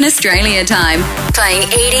 Melbourne, Australia time. Playing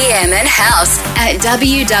EDM and house at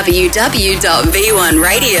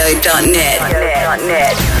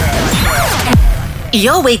www.v1radio.net.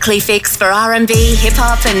 Your weekly fix for R&B,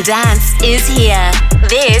 hip-hop and dance is here.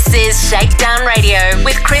 This is Shakedown Radio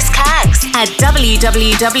with Chris Caggs at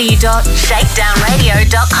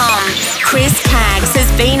www.shakedownradio.com. Chris Caggs has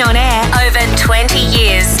been on air over 20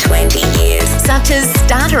 years. Such as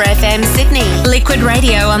Starter FM Sydney, Liquid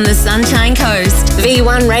Radio on the Sunshine Coast,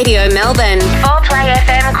 V1 Radio Melbourne, 4Play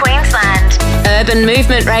FM Queensland, Urban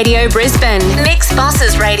Movement Radio Brisbane, Mix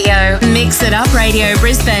Bosses Radio, Mix It Up Radio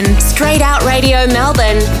Brisbane, Straight Out Radio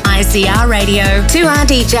Melbourne, ICR Radio,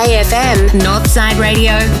 2RDJ FM, Northside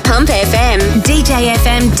Radio, Pump FM, DJ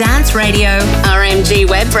FM Dance Radio, RMG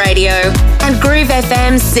Web Radio, and Groove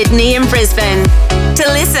FM Sydney and Brisbane. To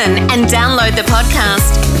listen and download the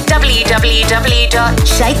podcast,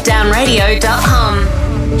 www.shakedownradio.com.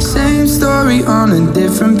 Same story on a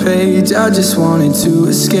different page. I just wanted to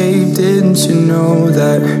escape, didn't you know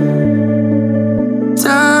that?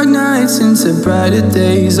 Dark nights into brighter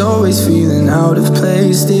days, always feeling out of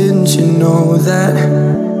place, didn't you know that?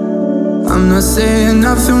 I'm not saying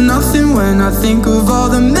I feel nothing when I think of all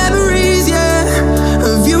the memories, yeah,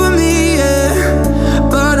 of you and me, yeah.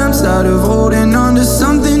 But I'm tired of holding on to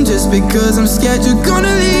something just because I'm scared you're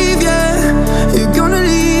gonna leave, yeah. You're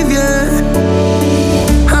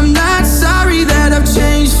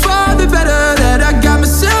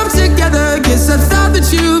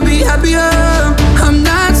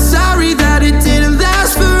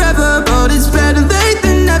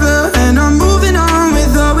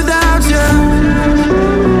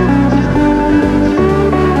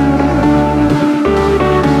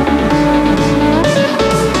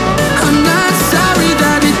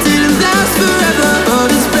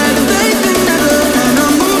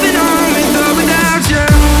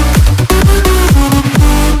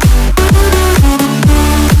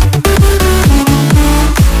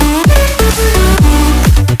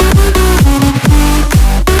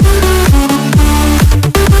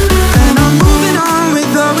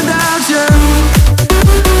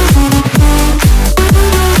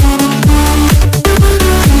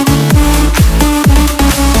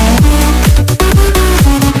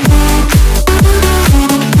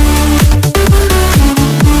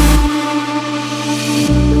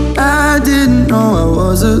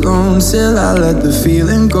alone till I let the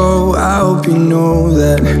feeling go. I hope you know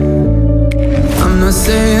that I'm not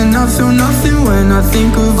saying I feel nothing when I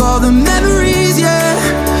think of all the memories, yeah,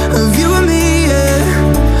 of you and me,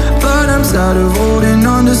 yeah. But I'm tired of holding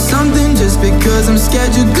on to something just because I'm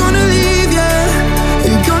scared you're gonna leave, yeah.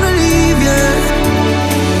 You're gonna leave,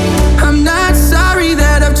 yeah. I'm not sorry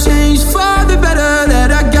that I've changed for the better,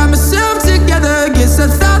 that I got myself together. Guess I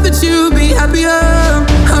thought that you'd be happier.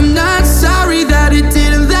 I'm not sorry that it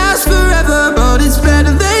didn't last forever, but it's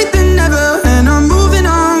better late than never, and I'm moving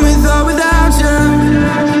on with or without you.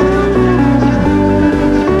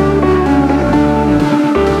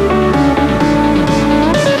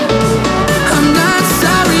 I'm not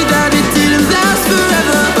sorry that it didn't last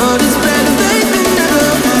forever, but it's better late than never,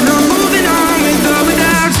 and I'm moving on with or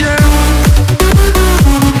without you.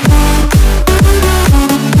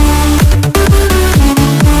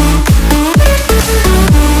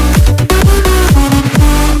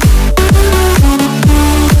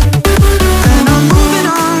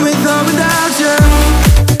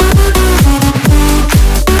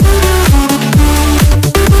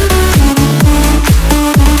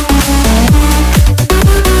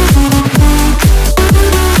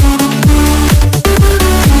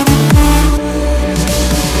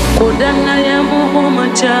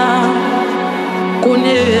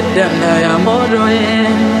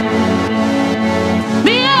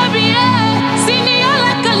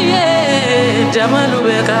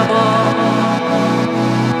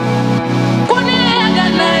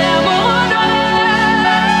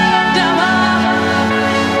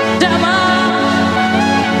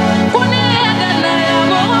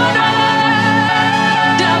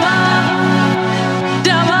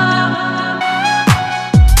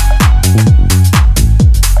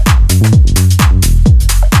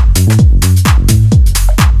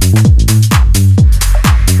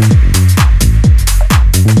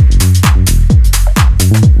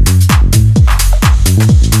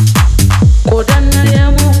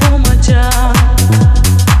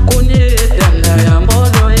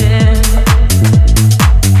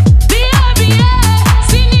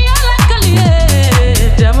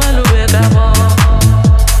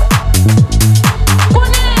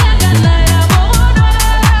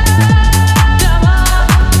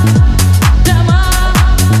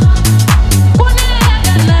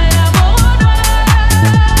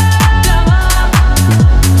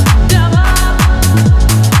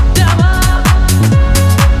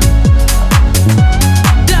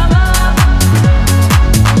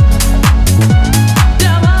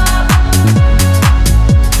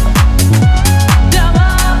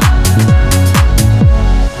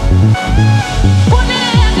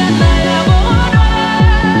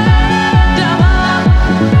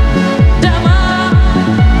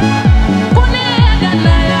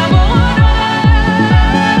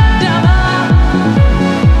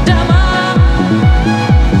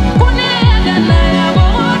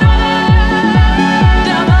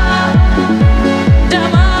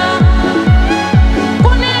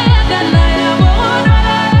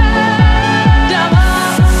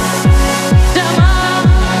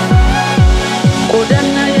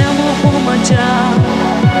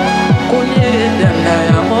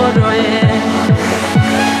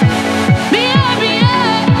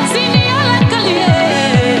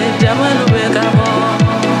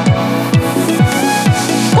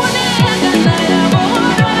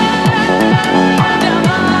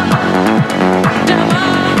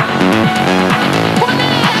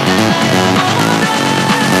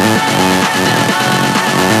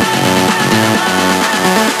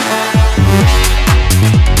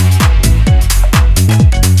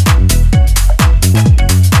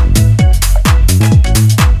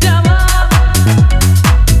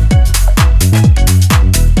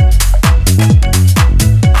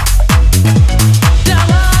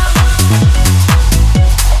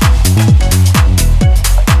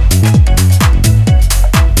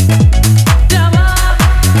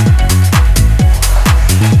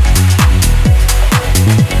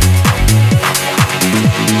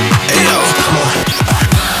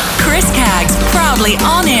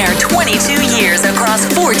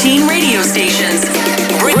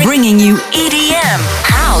 Bringing you EDM,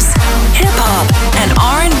 house, hip-hop, and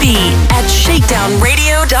R&B at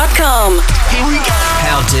shakedownradio.com. Here we go.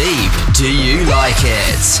 How deep do you like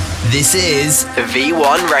it? This is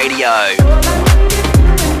V1 Radio.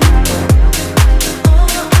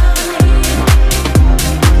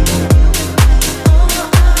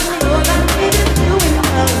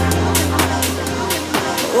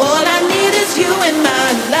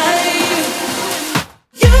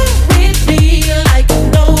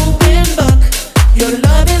 Your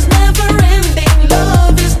love is never ending,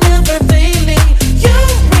 love is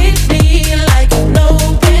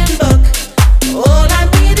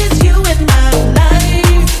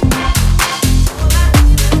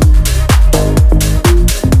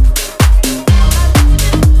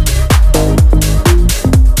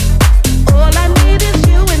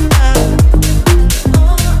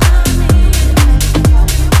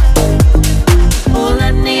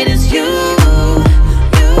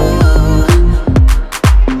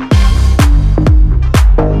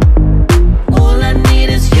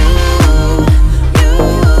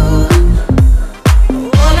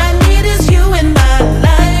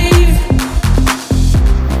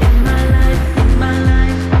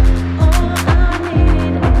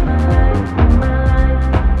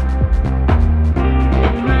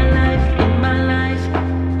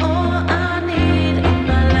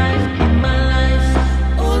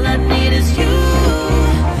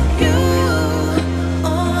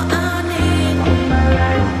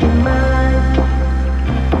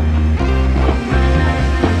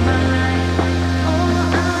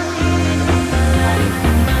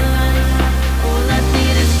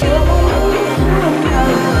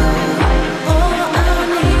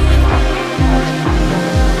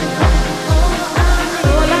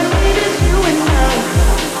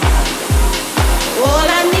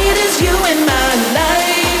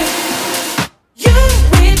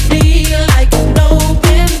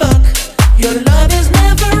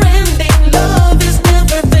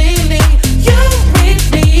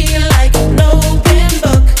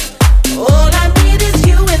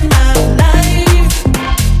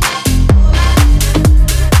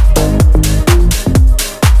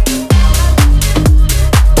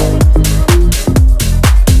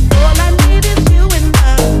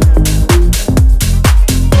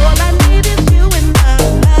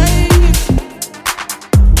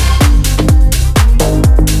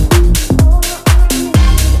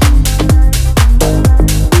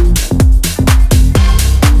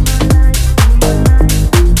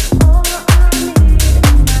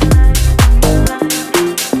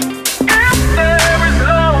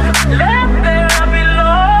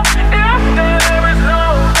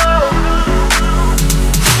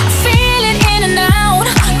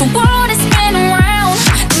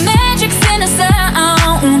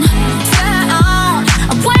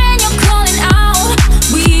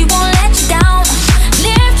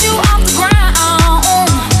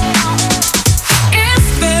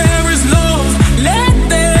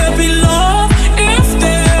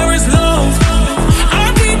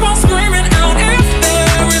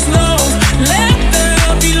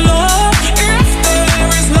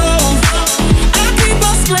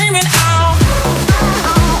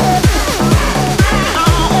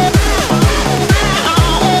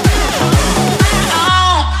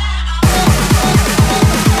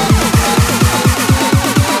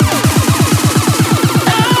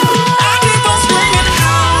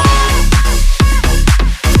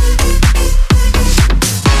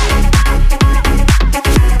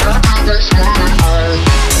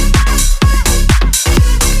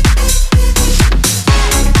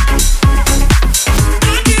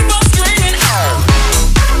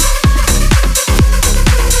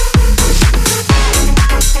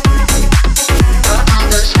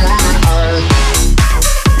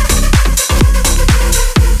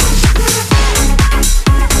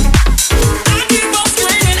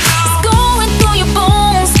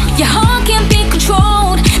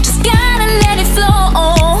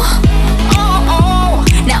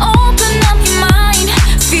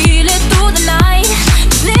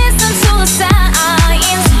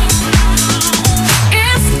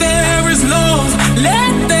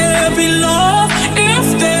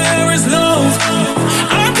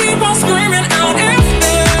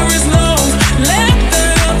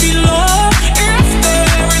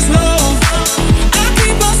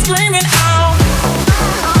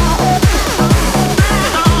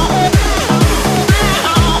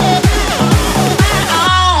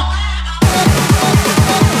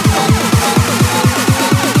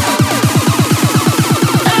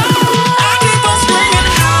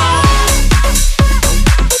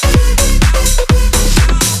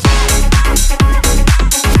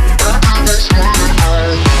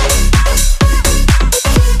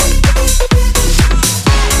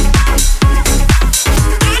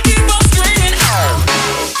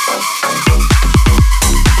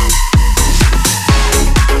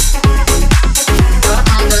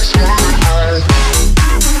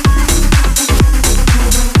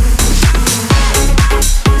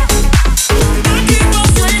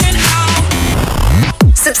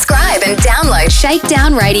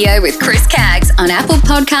Shakedown Radio with Chris Caggs on Apple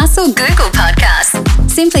Podcasts or Google Podcasts.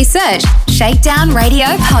 Simply search Shakedown Radio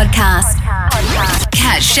Podcast.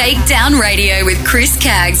 Catch Shakedown Radio with Chris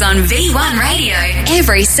Caggs on V1 Radio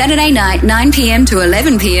every Saturday night, 9 p.m. to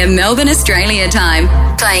 11 p.m. Melbourne, Australia time.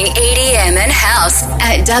 Playing EDM and house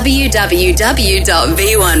at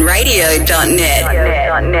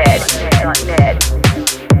www.v1radio.net.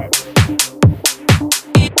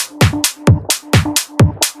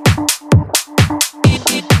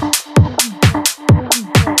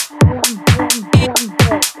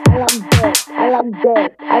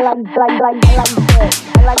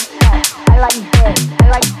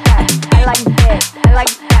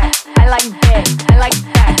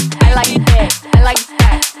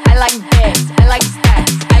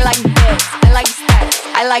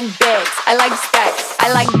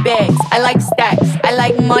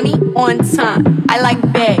 Money on time. I like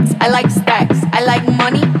bags. I like stacks. I like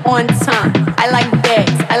money on time. I like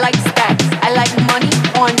bags. I like stacks. I like money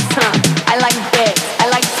on time. I like bags. I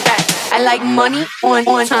like stacks. I like money on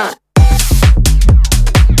time. Money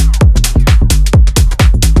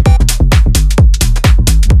on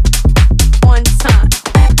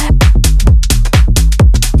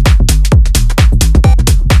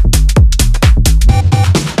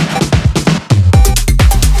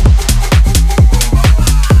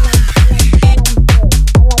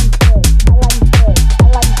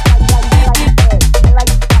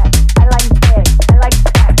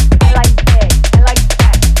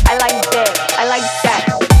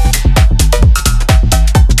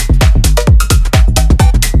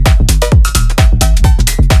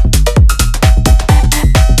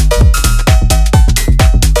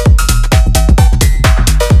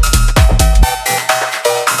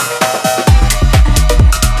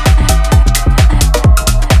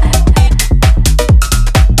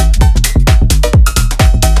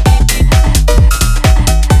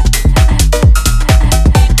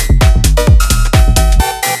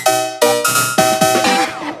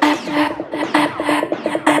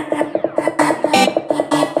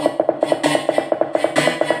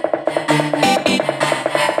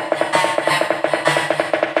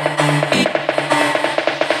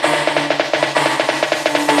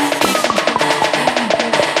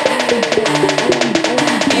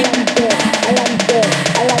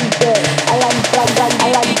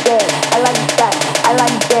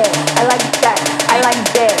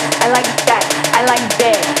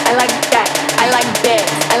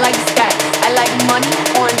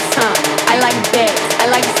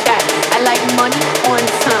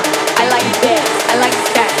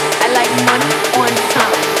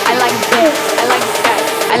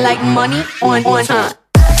time.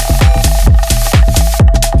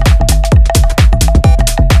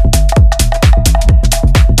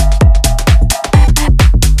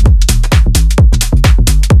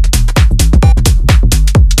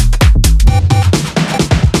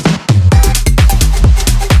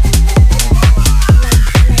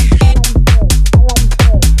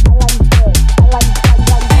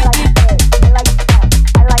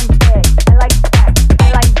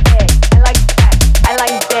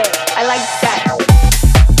 I like that.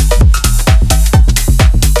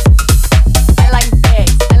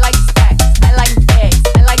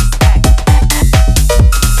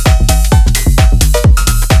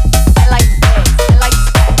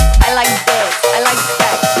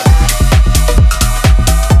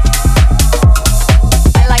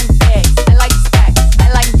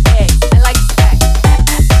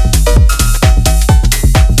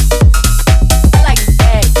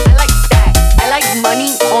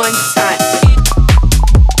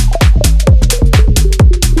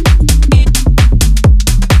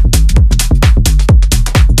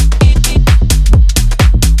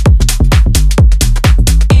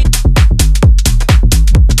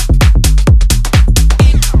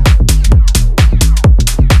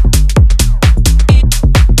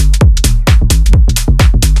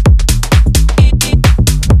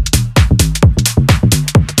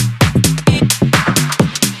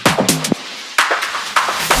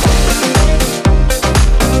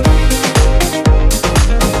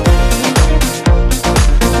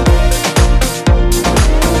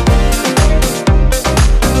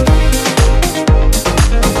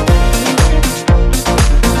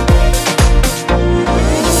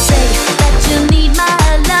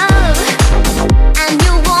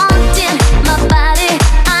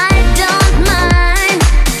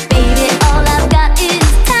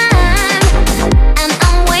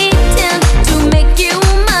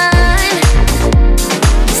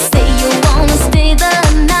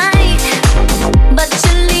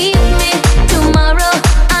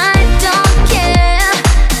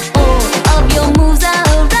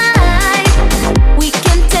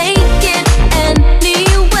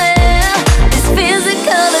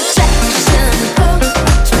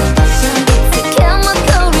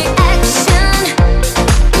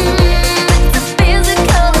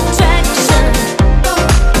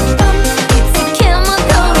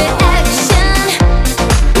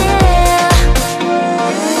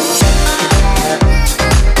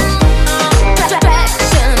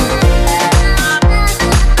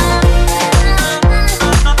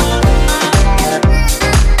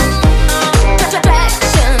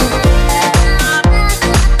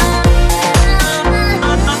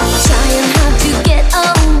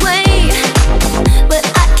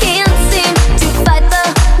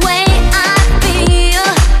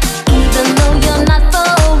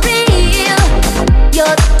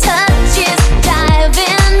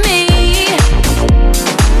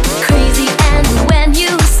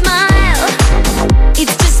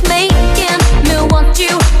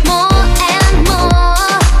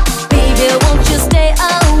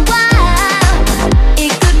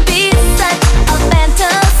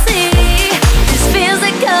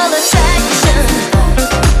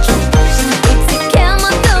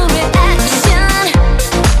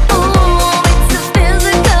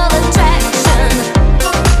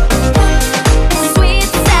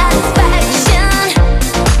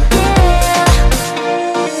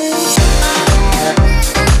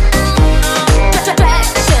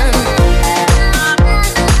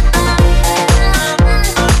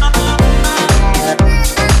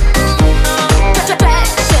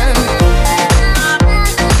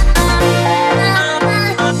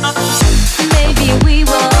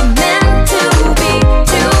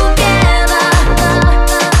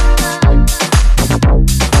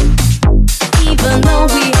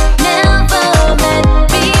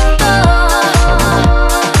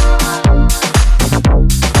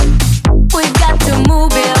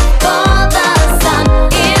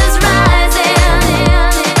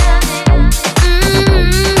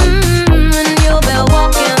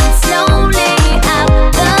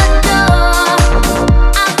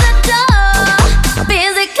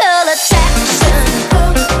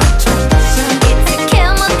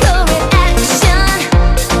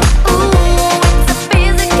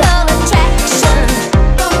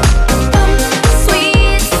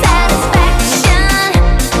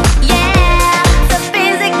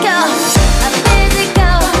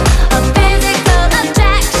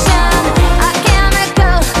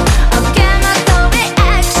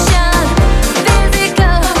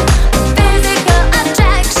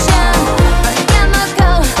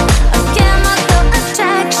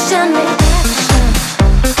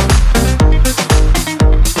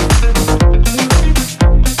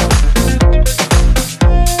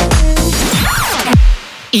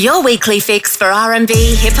 Your weekly fix for R&B,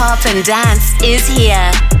 hip-hop and dance is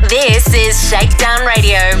here. This is Shakedown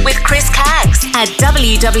Radio with Chris Caggs at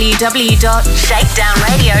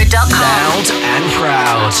www.shakedownradio.com. Loud and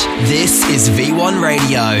proud. This is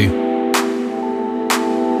V1Radio.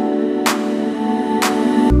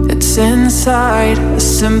 It's inside, a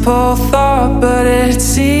simple thought, but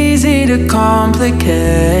it's easy to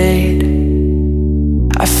complicate.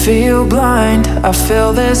 I feel blind, I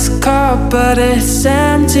fill this cup, but it's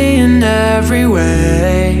empty in every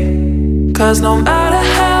way. 'Cause no matter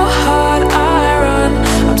how hard I run,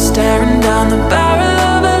 I'm staring down the barrel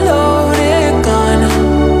of a loaded gun.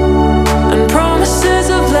 And promises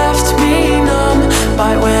have left me numb.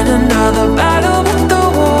 Might win another battle, but the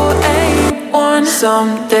war ain't won.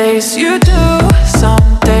 Some days you do,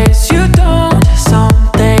 some days you don't. Some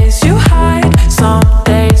days you hide, some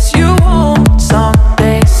days you won't. Some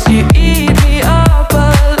days you eat me up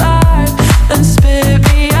alive and spit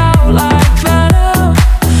me out like venom.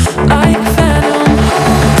 Like venom,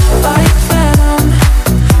 like venom,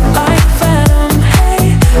 like venom, hey,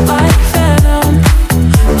 like venom,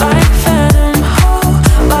 like venom, oh,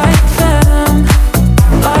 like venom,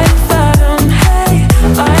 hey,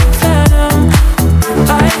 like venom,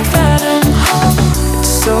 like venom.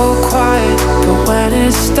 It's so quiet, but when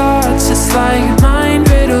it starts, it's like mind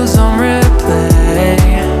riddles on replay.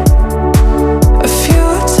 A few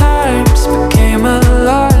times became a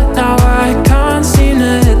lot, now I can't seem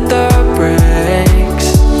to hit the brakes.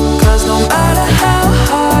 'Cause no matter how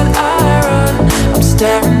hard I run, I'm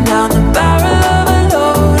staring down the barrel of a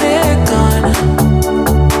loaded gun.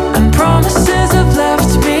 And promises have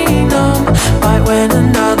left me numb. Might win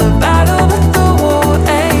another battle, but the war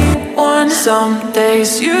ain't won. Some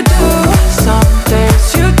days you do, some days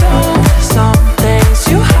you don't. Some days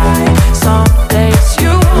you hide, some days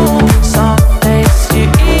you won't. Some days you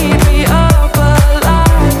eat me up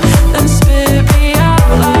alive and spit me out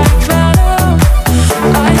like venom.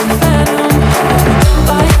 Like venom,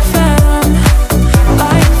 like venom,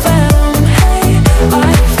 like venom, hey,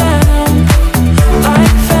 like venom,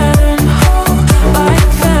 like venom, oh, like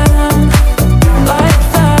venom, like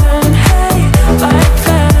venom, hey, like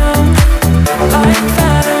venom, like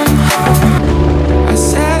venom. I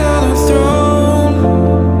sat on a throne,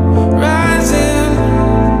 rising,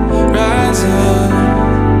 rising.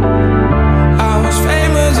 I was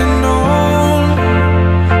famous and known,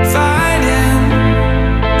 fighting,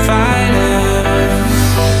 fighting.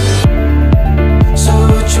 So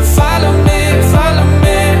would you follow me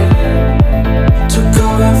to go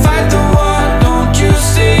and fight the war? Don't you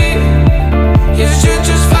see? You should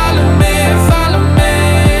just follow me, follow me.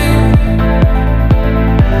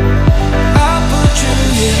 I'll put you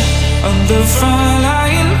here on the front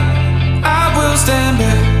line. I will stand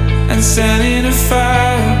back and stand in a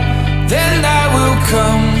fire. Then I will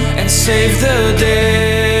come and save the day.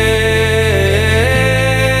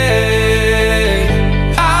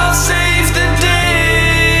 I'll save the day.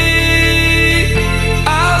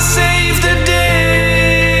 I'll save the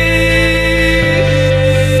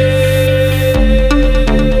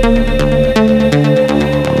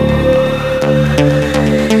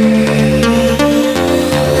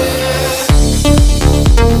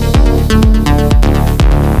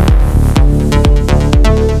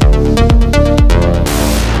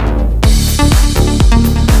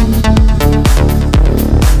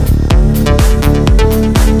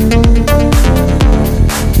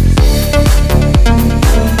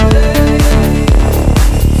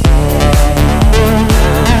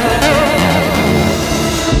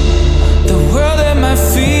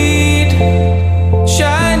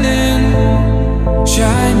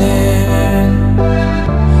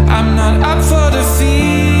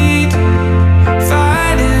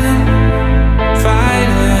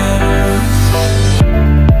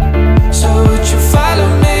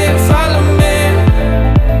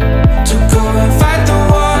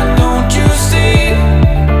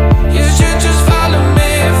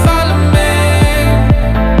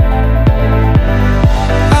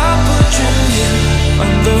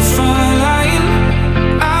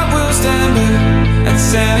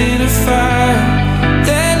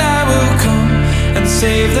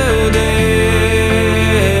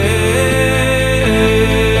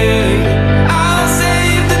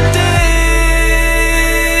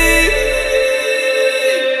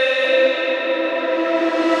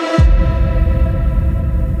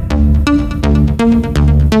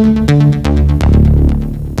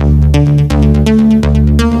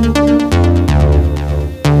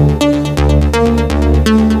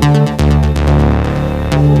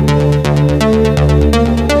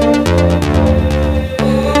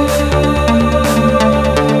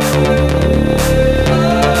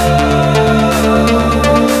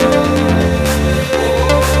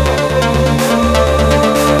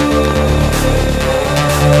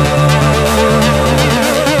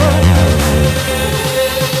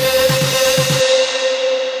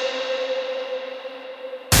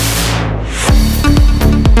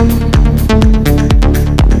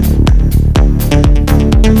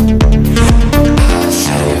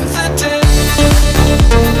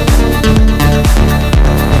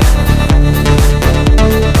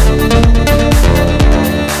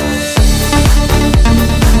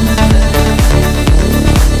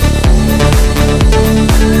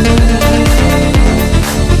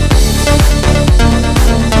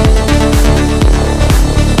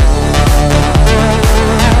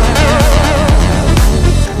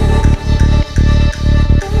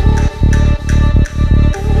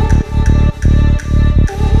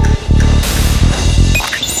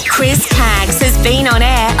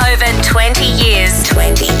 20 years.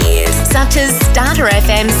 20 years. Such as Starter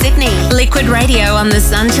FM Sydney, Liquid Radio on the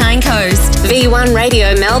Sunshine Coast, V1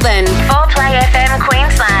 Radio Melbourne, 4Play FM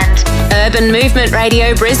Queensland, Urban Movement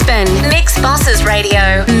Radio Brisbane, Mix Bosses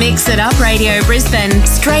Radio, Mix It Up Radio Brisbane,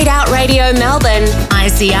 Straight Out Radio Melbourne,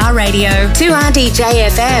 ICR Radio, 2RDJ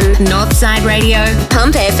FM, Northside Radio,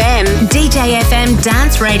 Pump FM, DJ FM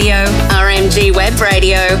Dance Radio, RMG Web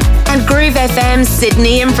Radio, and Groove FM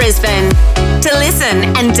Sydney and Brisbane. To listen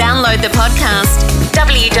and download the podcast,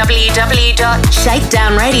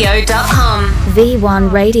 www.shakedownradio.com.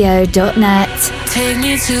 V1Radio.net. Take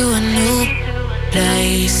me to a new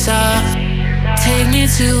place, take me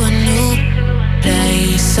to a new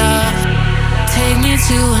place, take me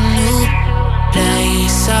to a new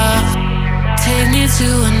place, take me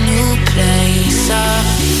to a new place,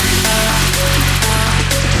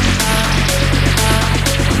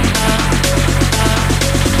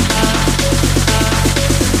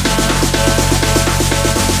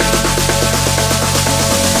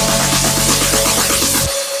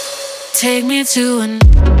 take me to a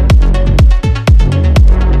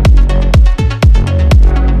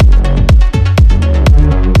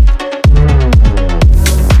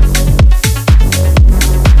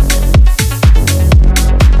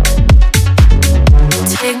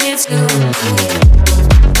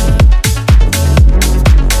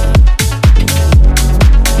take me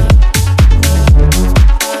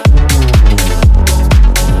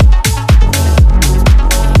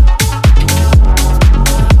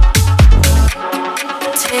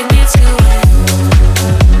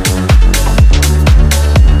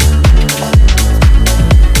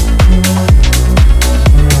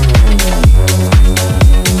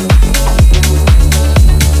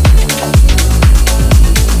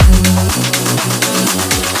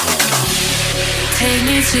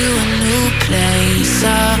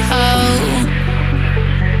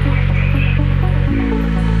to an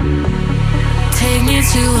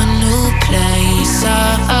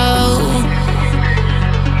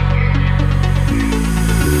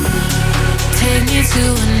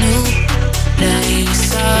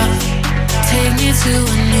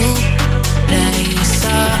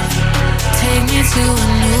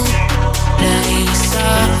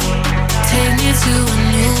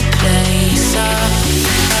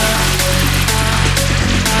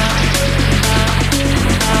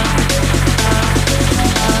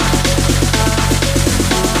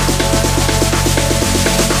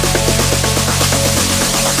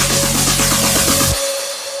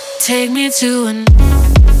take me to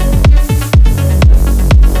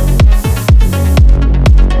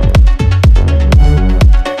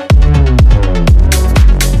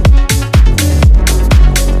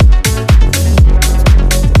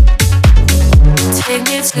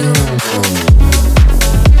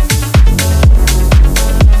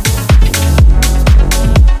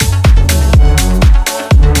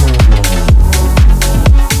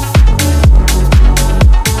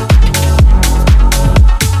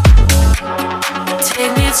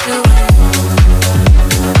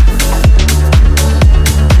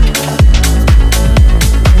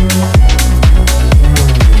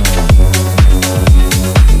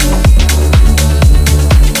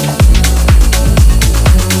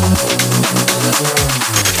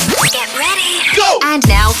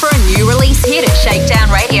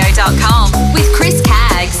shakedownradio.com with Chris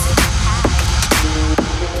Caggs. Take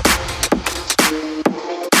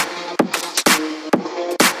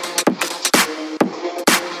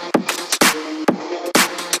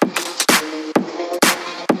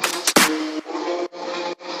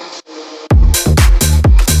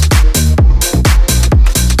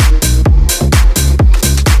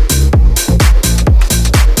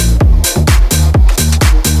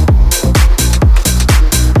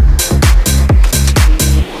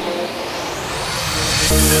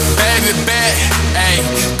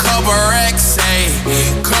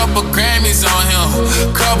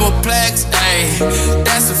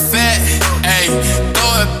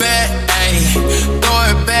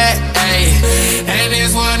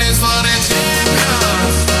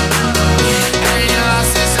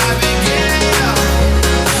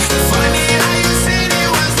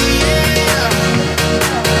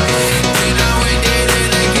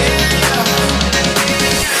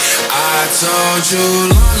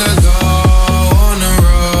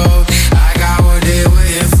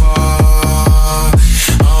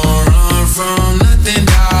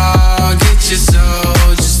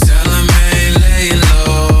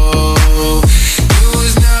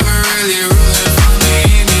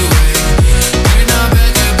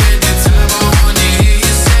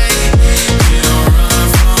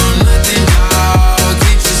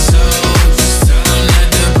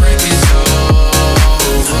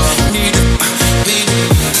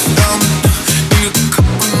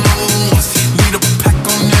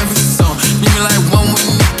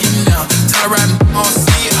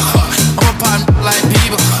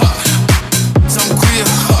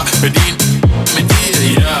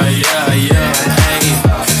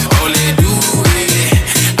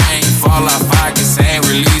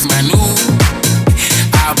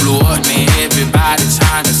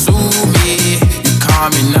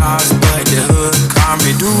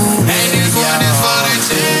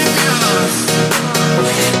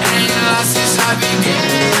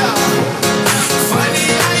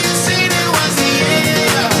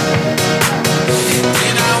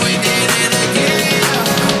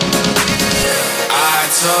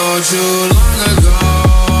you long ago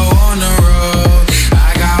on the road,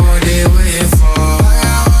 I got what they waiting for.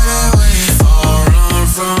 Don't run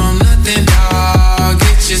from nothing, dog.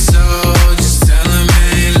 Get your soul. Just tell them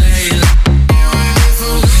ain't late. You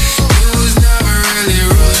was never really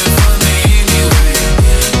rooting for me anyway.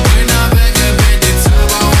 When I'm back up at the top,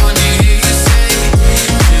 I wanna hear you say,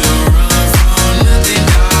 you don't run from nothing,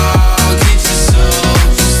 dog. Get your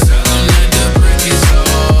soul. Just tell them that the break is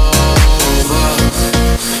over.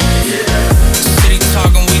 City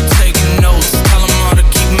talking, we taking notes. Tell him all to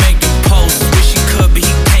keep making posts. Wish he could, but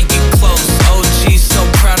he can't get close. OG so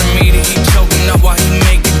proud of me that he choking up while he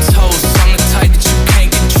making toast. I'm the type that you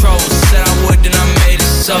can't control. Said I would, then I made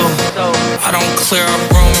it so. I don't clear up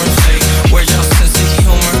rumors. Where's your sense of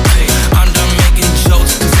humor? I'm done making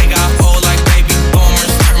jokes, cause they got old like baby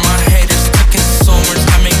boomers. Turn my haters to consumers.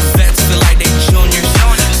 I make vets feel like they juniors.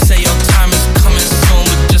 Say your time is coming soon,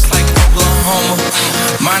 but just like Oklahoma,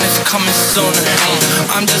 mine is coming sooner.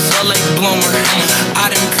 I'm just a late bloomer.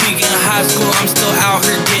 I didn't peak in high school, I'm still out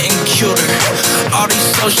here getting cuter. All these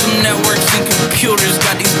social networks and computers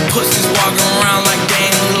got these pussies walking around like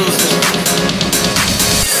they ain't losers.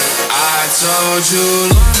 I told you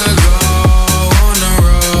long ago on the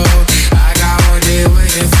road, I got what they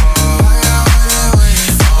waiting for.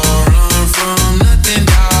 Don't run from nothing,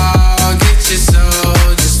 dog. Get your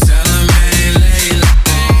soul. Just tell them ain't late.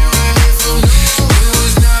 You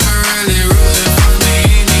was never really rooting for me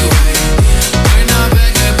anyway. When I'm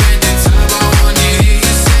back up at the top, I wanna hear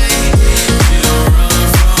you say, you don't run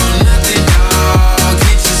from nothing, dog.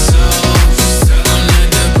 Get your soul. Just tell them that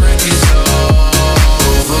the break is over.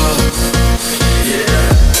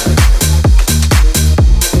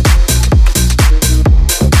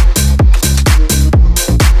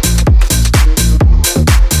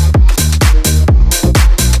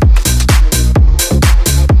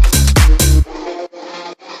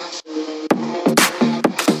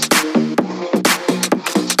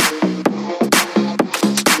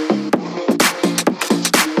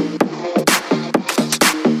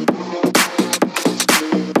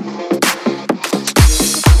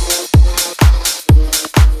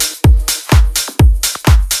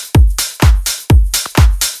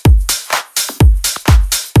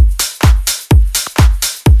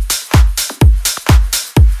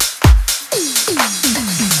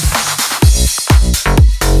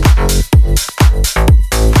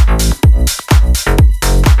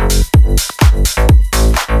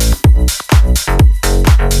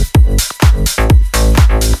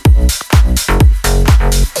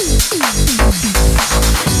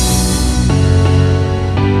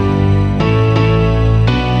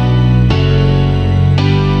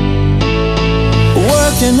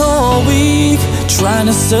 Working all week, trying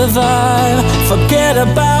to survive. Forget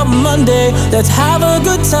about Monday, let's have a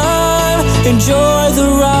good time. Enjoy the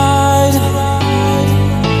ride.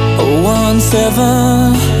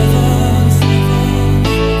 1-7.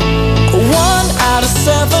 1 out of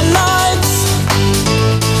 7 nights,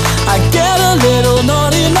 I get a little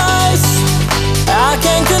naughty nice. I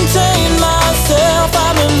can't contain myself,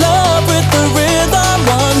 I'm in love with the rhythm.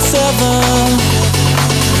 1-7.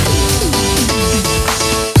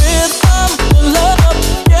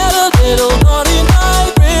 Little naughty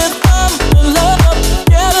night, rhythm and love,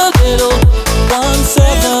 get a little 1-7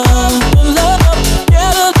 and love,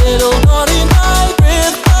 get a little naughty night,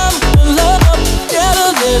 rhythm and love, get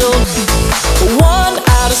a little 1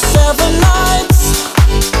 out of 7 nights,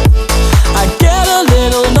 I get a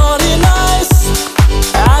little naughty nice.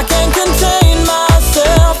 I can't contain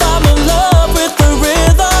myself, I'm in love with the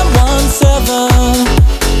rhythm. 1-7.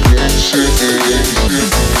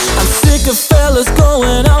 I'm sick of fellas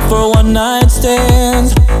going out for one-night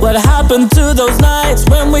stands. What happened to those nights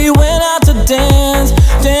when we went out to dance?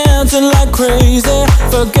 Dancing like crazy,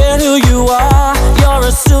 forget who you are, you're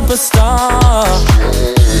a superstar.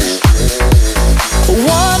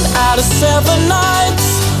 1 out of 7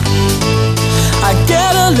 nights, I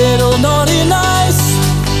get a little naughty nice.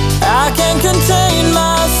 I can't contain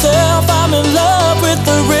myself, I'm in love with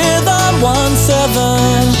the rhythm.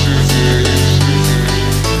 1-7.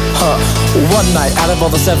 One night out of all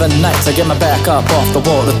the 7 nights, I get my back up off the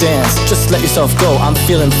wall to dance. Just let yourself go, I'm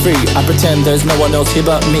feeling free. I pretend there's no one else here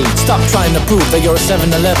but me. Stop trying to prove that you're a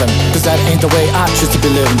 7-Eleven, cause that ain't the way I choose to be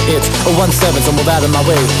living. It's a 1-7, so move out of my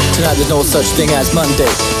way. Tonight there's no such thing as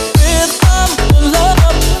Monday. Rhythm and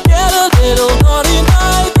love, get a little naughty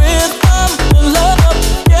night. Rhythm and love,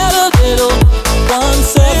 get a little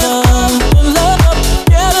 1-7 and love,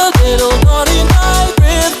 get a little naughty night.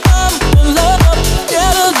 Rhythm and love,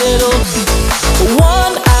 get a little 1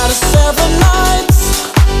 out of 7 nights,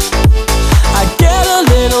 I get a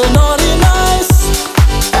little naughty nice.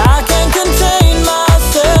 I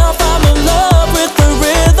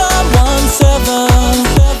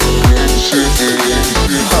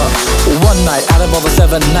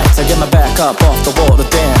 7 nights, I get my back up off the wall to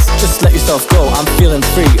dance. Just let yourself go, I'm feeling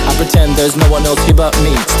free. I pretend there's no one else here but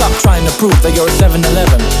me. Stop trying to prove that you're a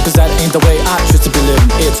 7-Eleven, cause that ain't the way I choose to be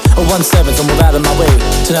living. It's a 1-7, so move out of my way.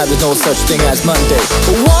 Tonight there's no such thing as Monday.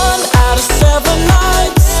 1 out of 7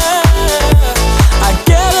 nights, I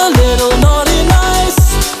get a little naughty nice.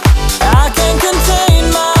 I can't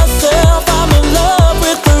contain myself, I'm in love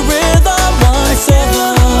with the rhythm.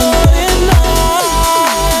 1-7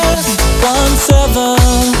 nights, 1-7.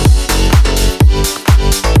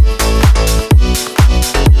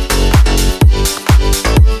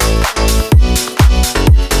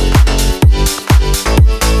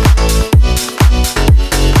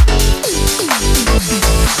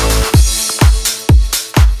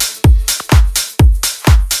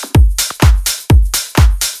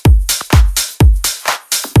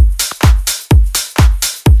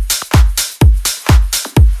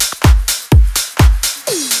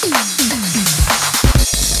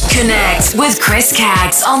 Connect with Chris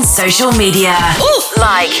Caggs on social media.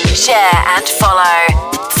 Like, share and follow.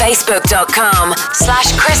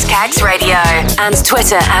 Facebook.com/Chris Caggs Radio and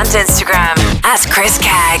Twitter and Instagram @Chris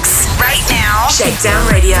Caggs. Right now, Shakedown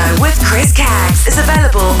Radio with Chris Caggs is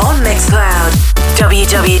available on Mixcloud.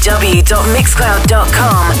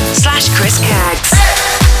 www.mixcloud.com/Chris Caggs.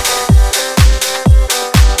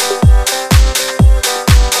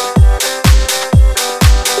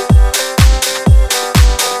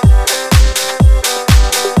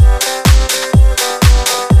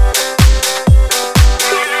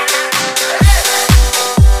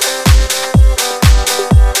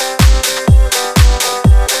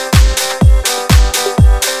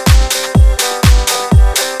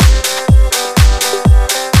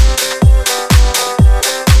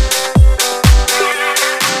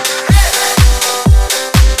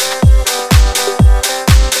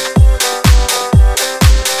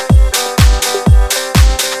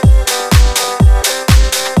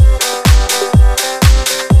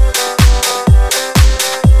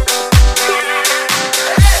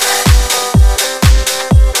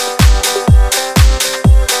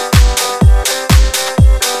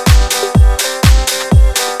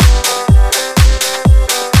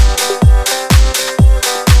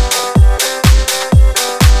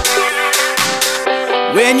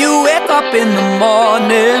 When you wake up in the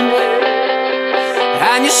morning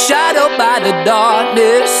and you're shadowed by the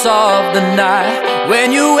darkness of the night.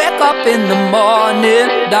 When you wake up in the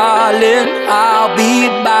morning, darling, I'll be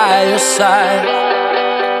by your side.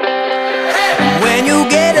 When you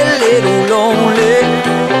get a little lonely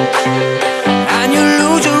and you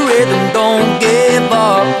lose your rhythm, don't give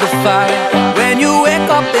up the fight. When you wake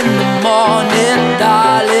up in the morning,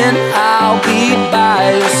 darling, I'll be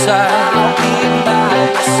by your side. I'll be by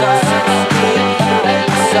your side.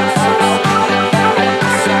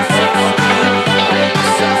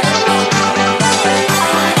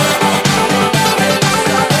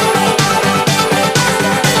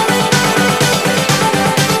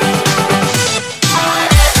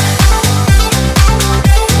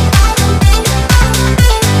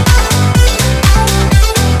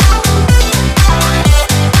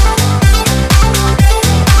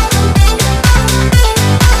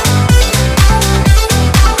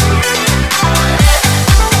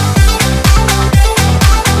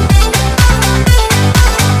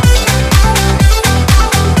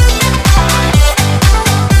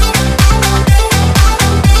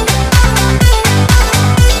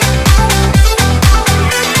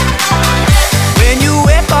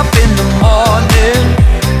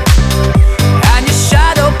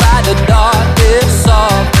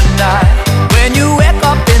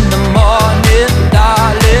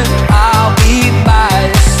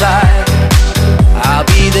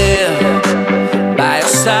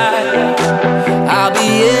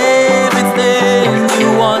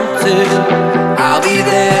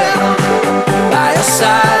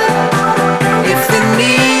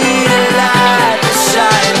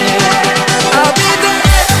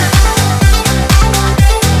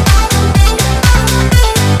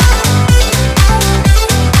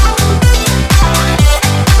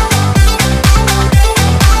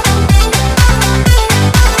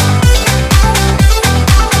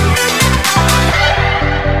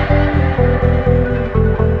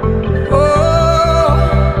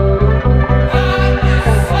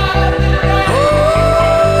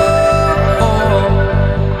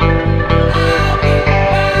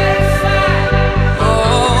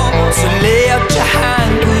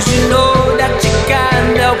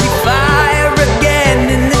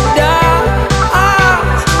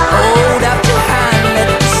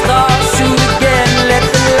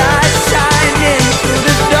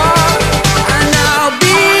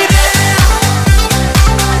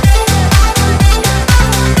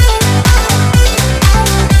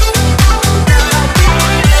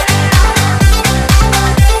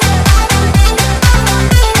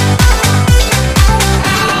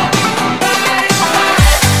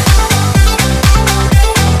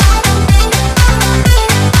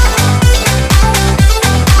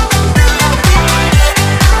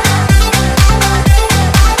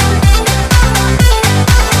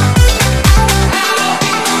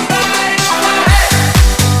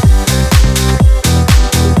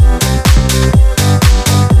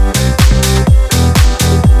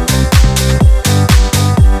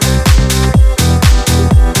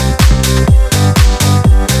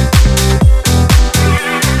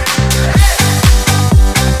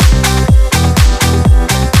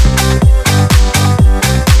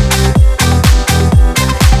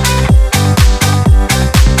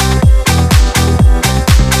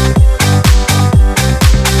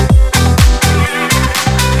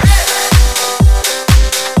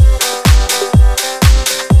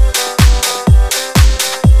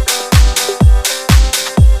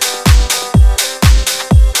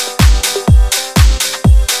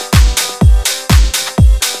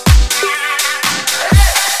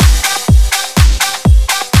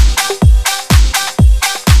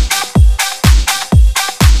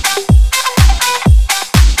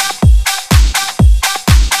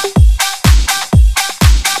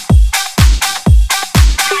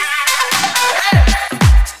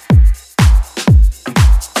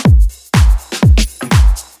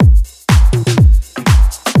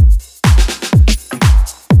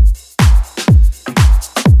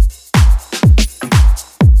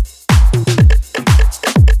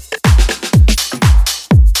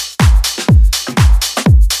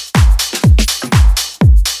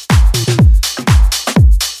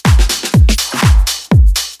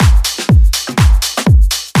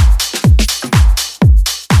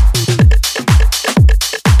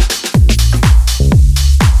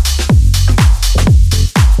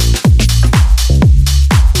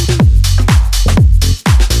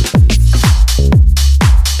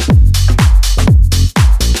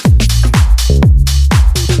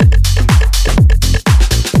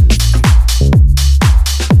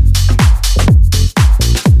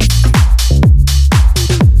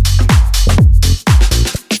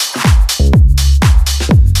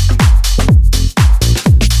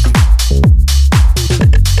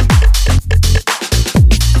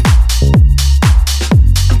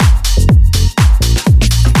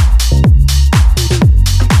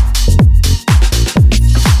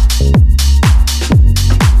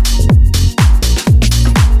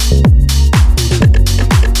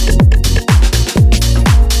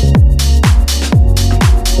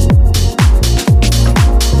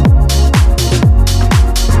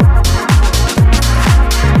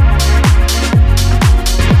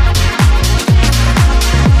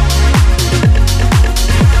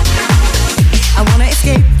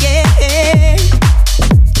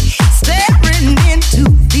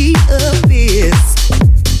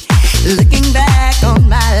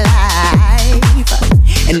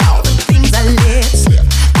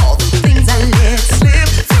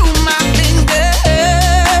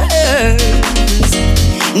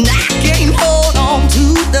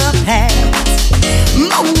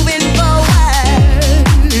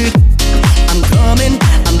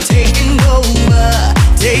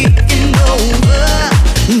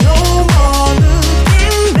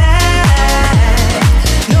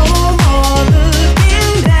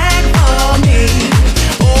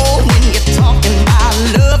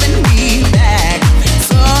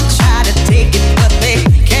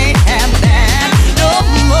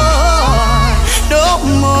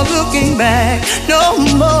 back, no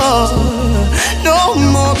more. No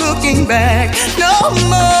more looking back, no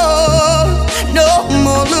more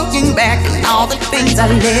looking back. And all the things I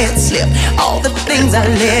let slip, all the things I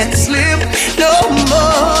let slip. No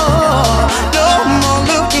more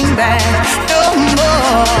looking back, no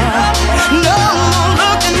more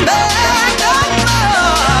looking back,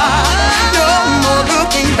 no more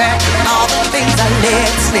looking back. And all the things I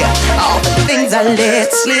let slip, all the things I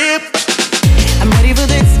let slip. I'm ready for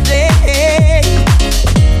this day.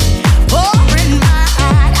 Pouring my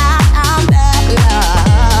heart out of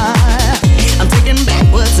love. I'm taking back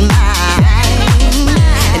what's mine.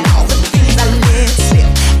 And all the things I let slip,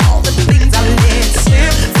 all the things I let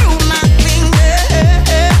slip through my fingers.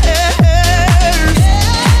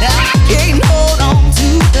 I can't hold on to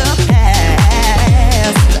the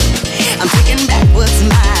past. I'm taking back what's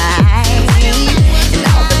mine. And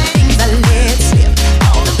all the things I let slip,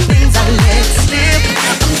 all the things I let slip.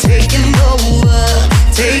 I'm taking over,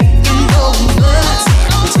 taking over,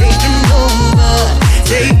 I'm taking over,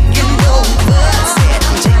 taking over. Said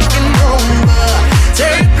I'm taking over,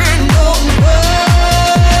 taking over.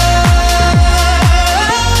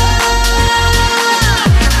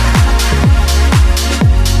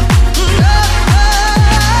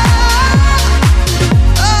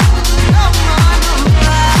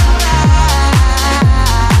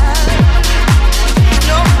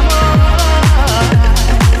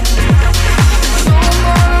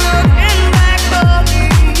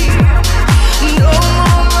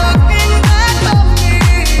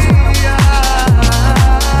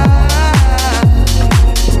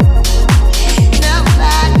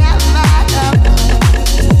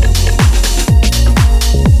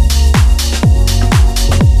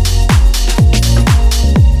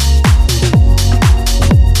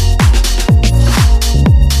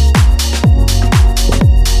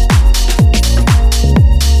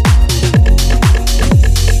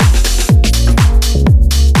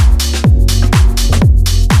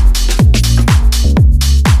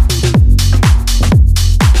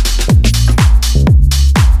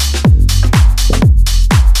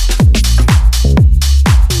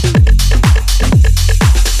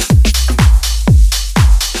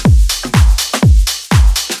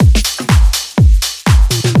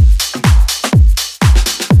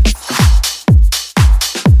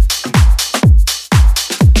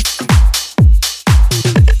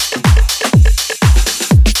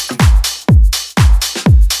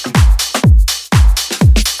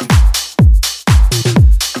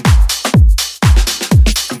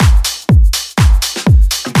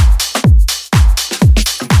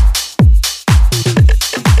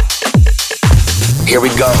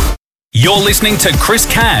 You're listening to Chris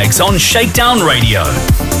Caggs on Shakedown Radio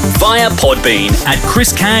via Podbean at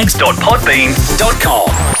chriscaggs.podbean.com.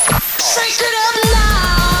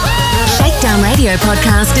 Shakedown Radio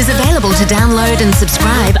podcast is available to download and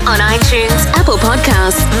subscribe on iTunes, Apple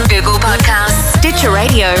Podcasts, Google Podcasts, Stitcher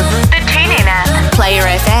Radio, the TuneIn app, Player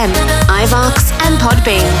FM, iVox, and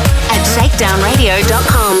Podbean at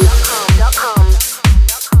shakedownradio.com.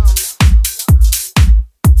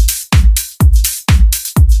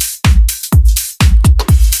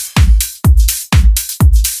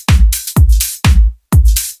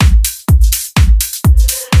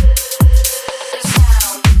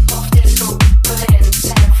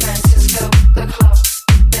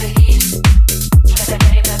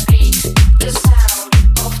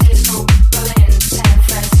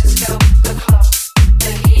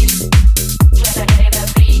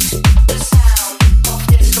 Beat.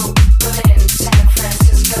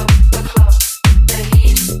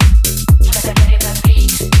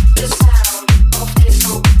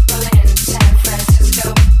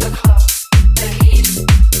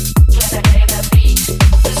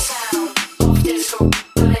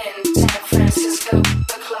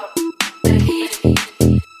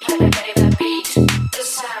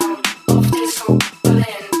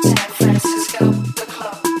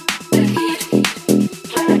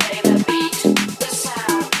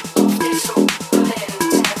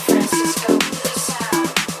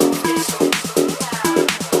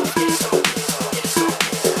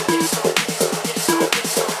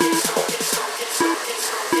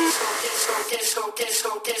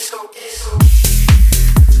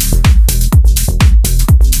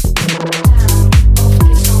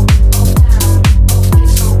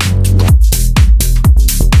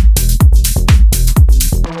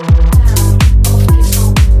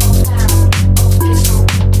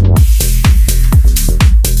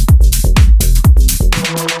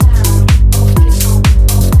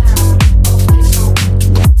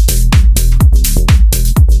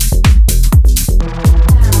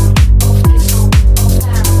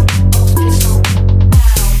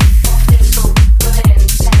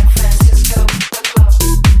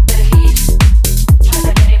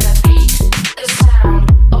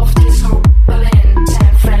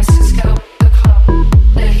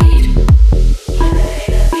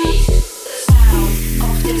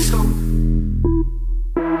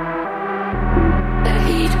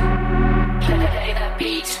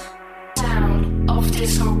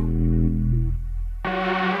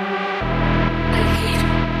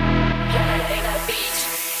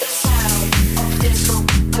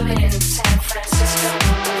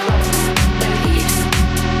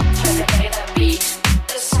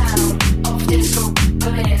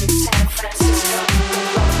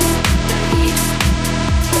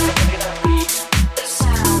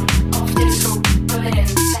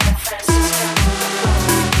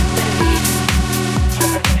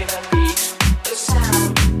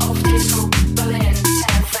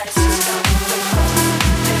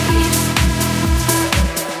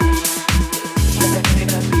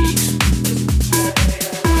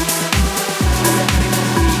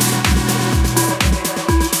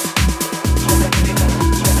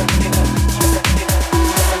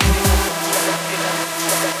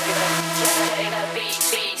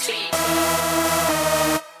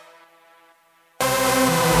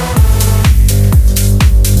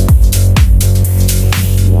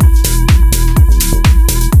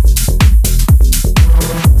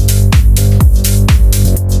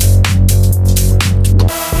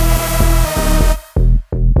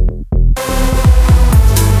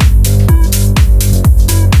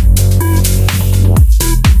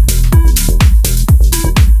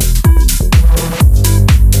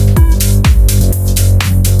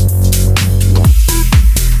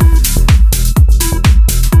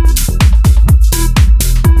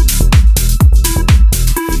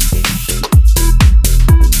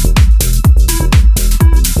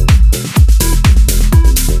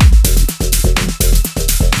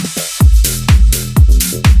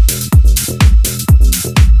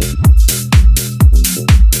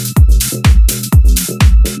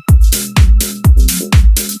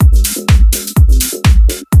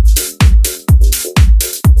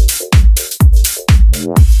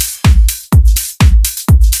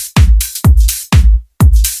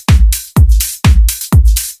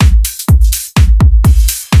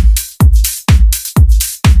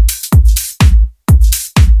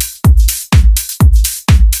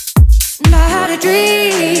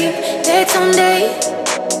 dream that someday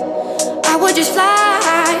I would just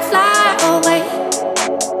fly away.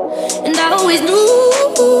 And I always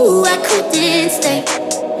knew I couldn't stay.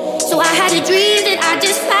 So I had a dream that I'd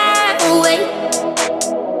just fly away.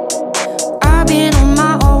 I've been on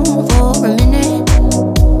my own for a minute.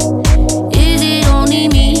 Is it only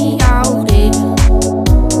me out here?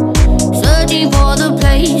 Searching for the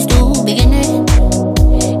place to begin it.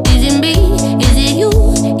 Is it me? Is it you?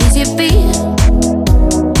 Is it fear?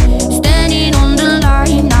 Standing on the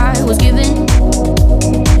line I was given.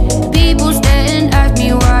 People stare and ask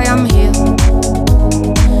me why I'm here.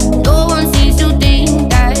 No one seems to think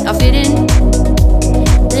that I fit in.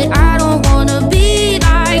 That I don't wanna be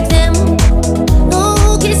like them. No,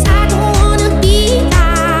 'cause I don't wanna be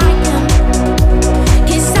like them.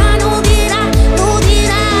 'Cause I know that I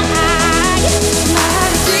had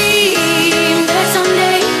a dream that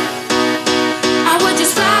someday I would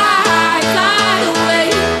just fly away.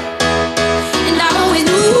 And I always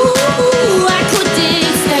knew I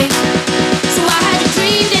couldn't stay. So I had a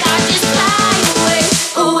dream that I'd just fly away,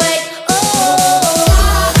 away.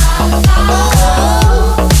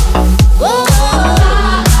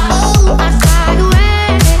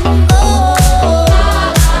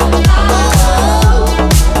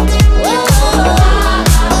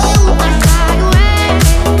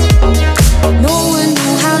 No one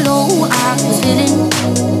knew how low I was feeling.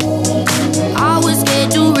 I was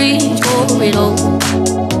scared to reach for it all,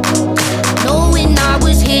 knowing I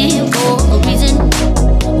was here for a reason.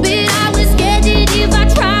 But I was scared that if I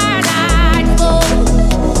tried, I'd fall.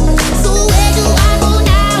 So where do I go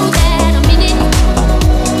now that I'm in it?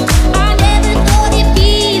 I never thought it'd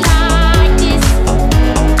be like this.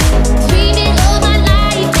 Dreamed it all my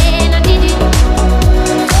life and I did it.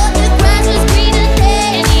 Thought the grass was greener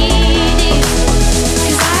than it is.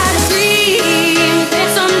 'Cause I had a dream that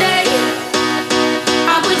someday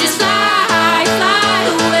I would just fly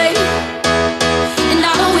away. And I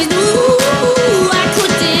always knew I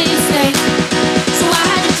couldn't stay. So I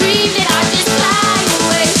had a dream that I'd just fly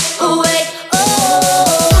away, away.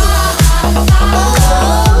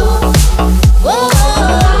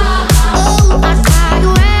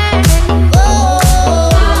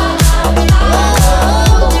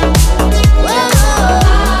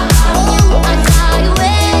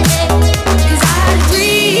 Cause I had a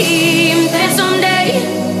dream that someday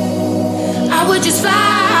I would just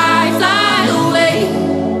fly away.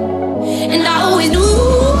 And I always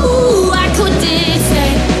knew I couldn't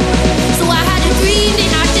stay. So I had a dream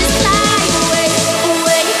that I'd just fly away,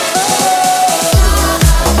 away.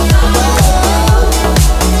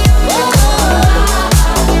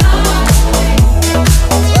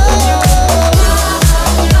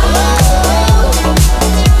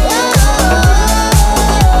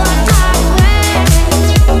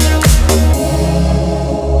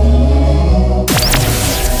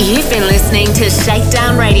 You've been listening to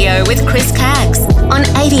Shakedown Radio with Chris Caggs on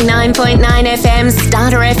 89.9 FM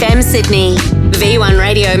Starter FM Sydney, V1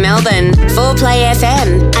 Radio Melbourne, 4Play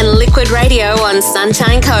FM and Liquid Radio on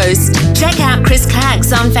Sunshine Coast. Check out Chris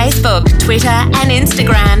Caggs on Facebook, Twitter and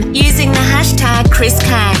Instagram using the hashtag Chris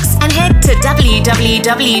Caggs and head to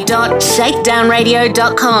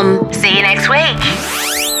www.shakedownradio.com. See you next week.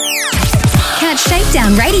 Catch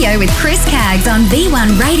Shakedown Radio with Chris Caggs on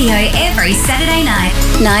V1 Radio every Saturday night,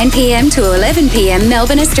 9 p.m. to 11 p.m.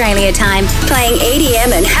 Melbourne, Australia time, playing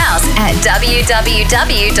EDM and house at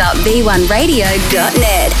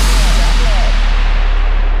www.v1radio.net.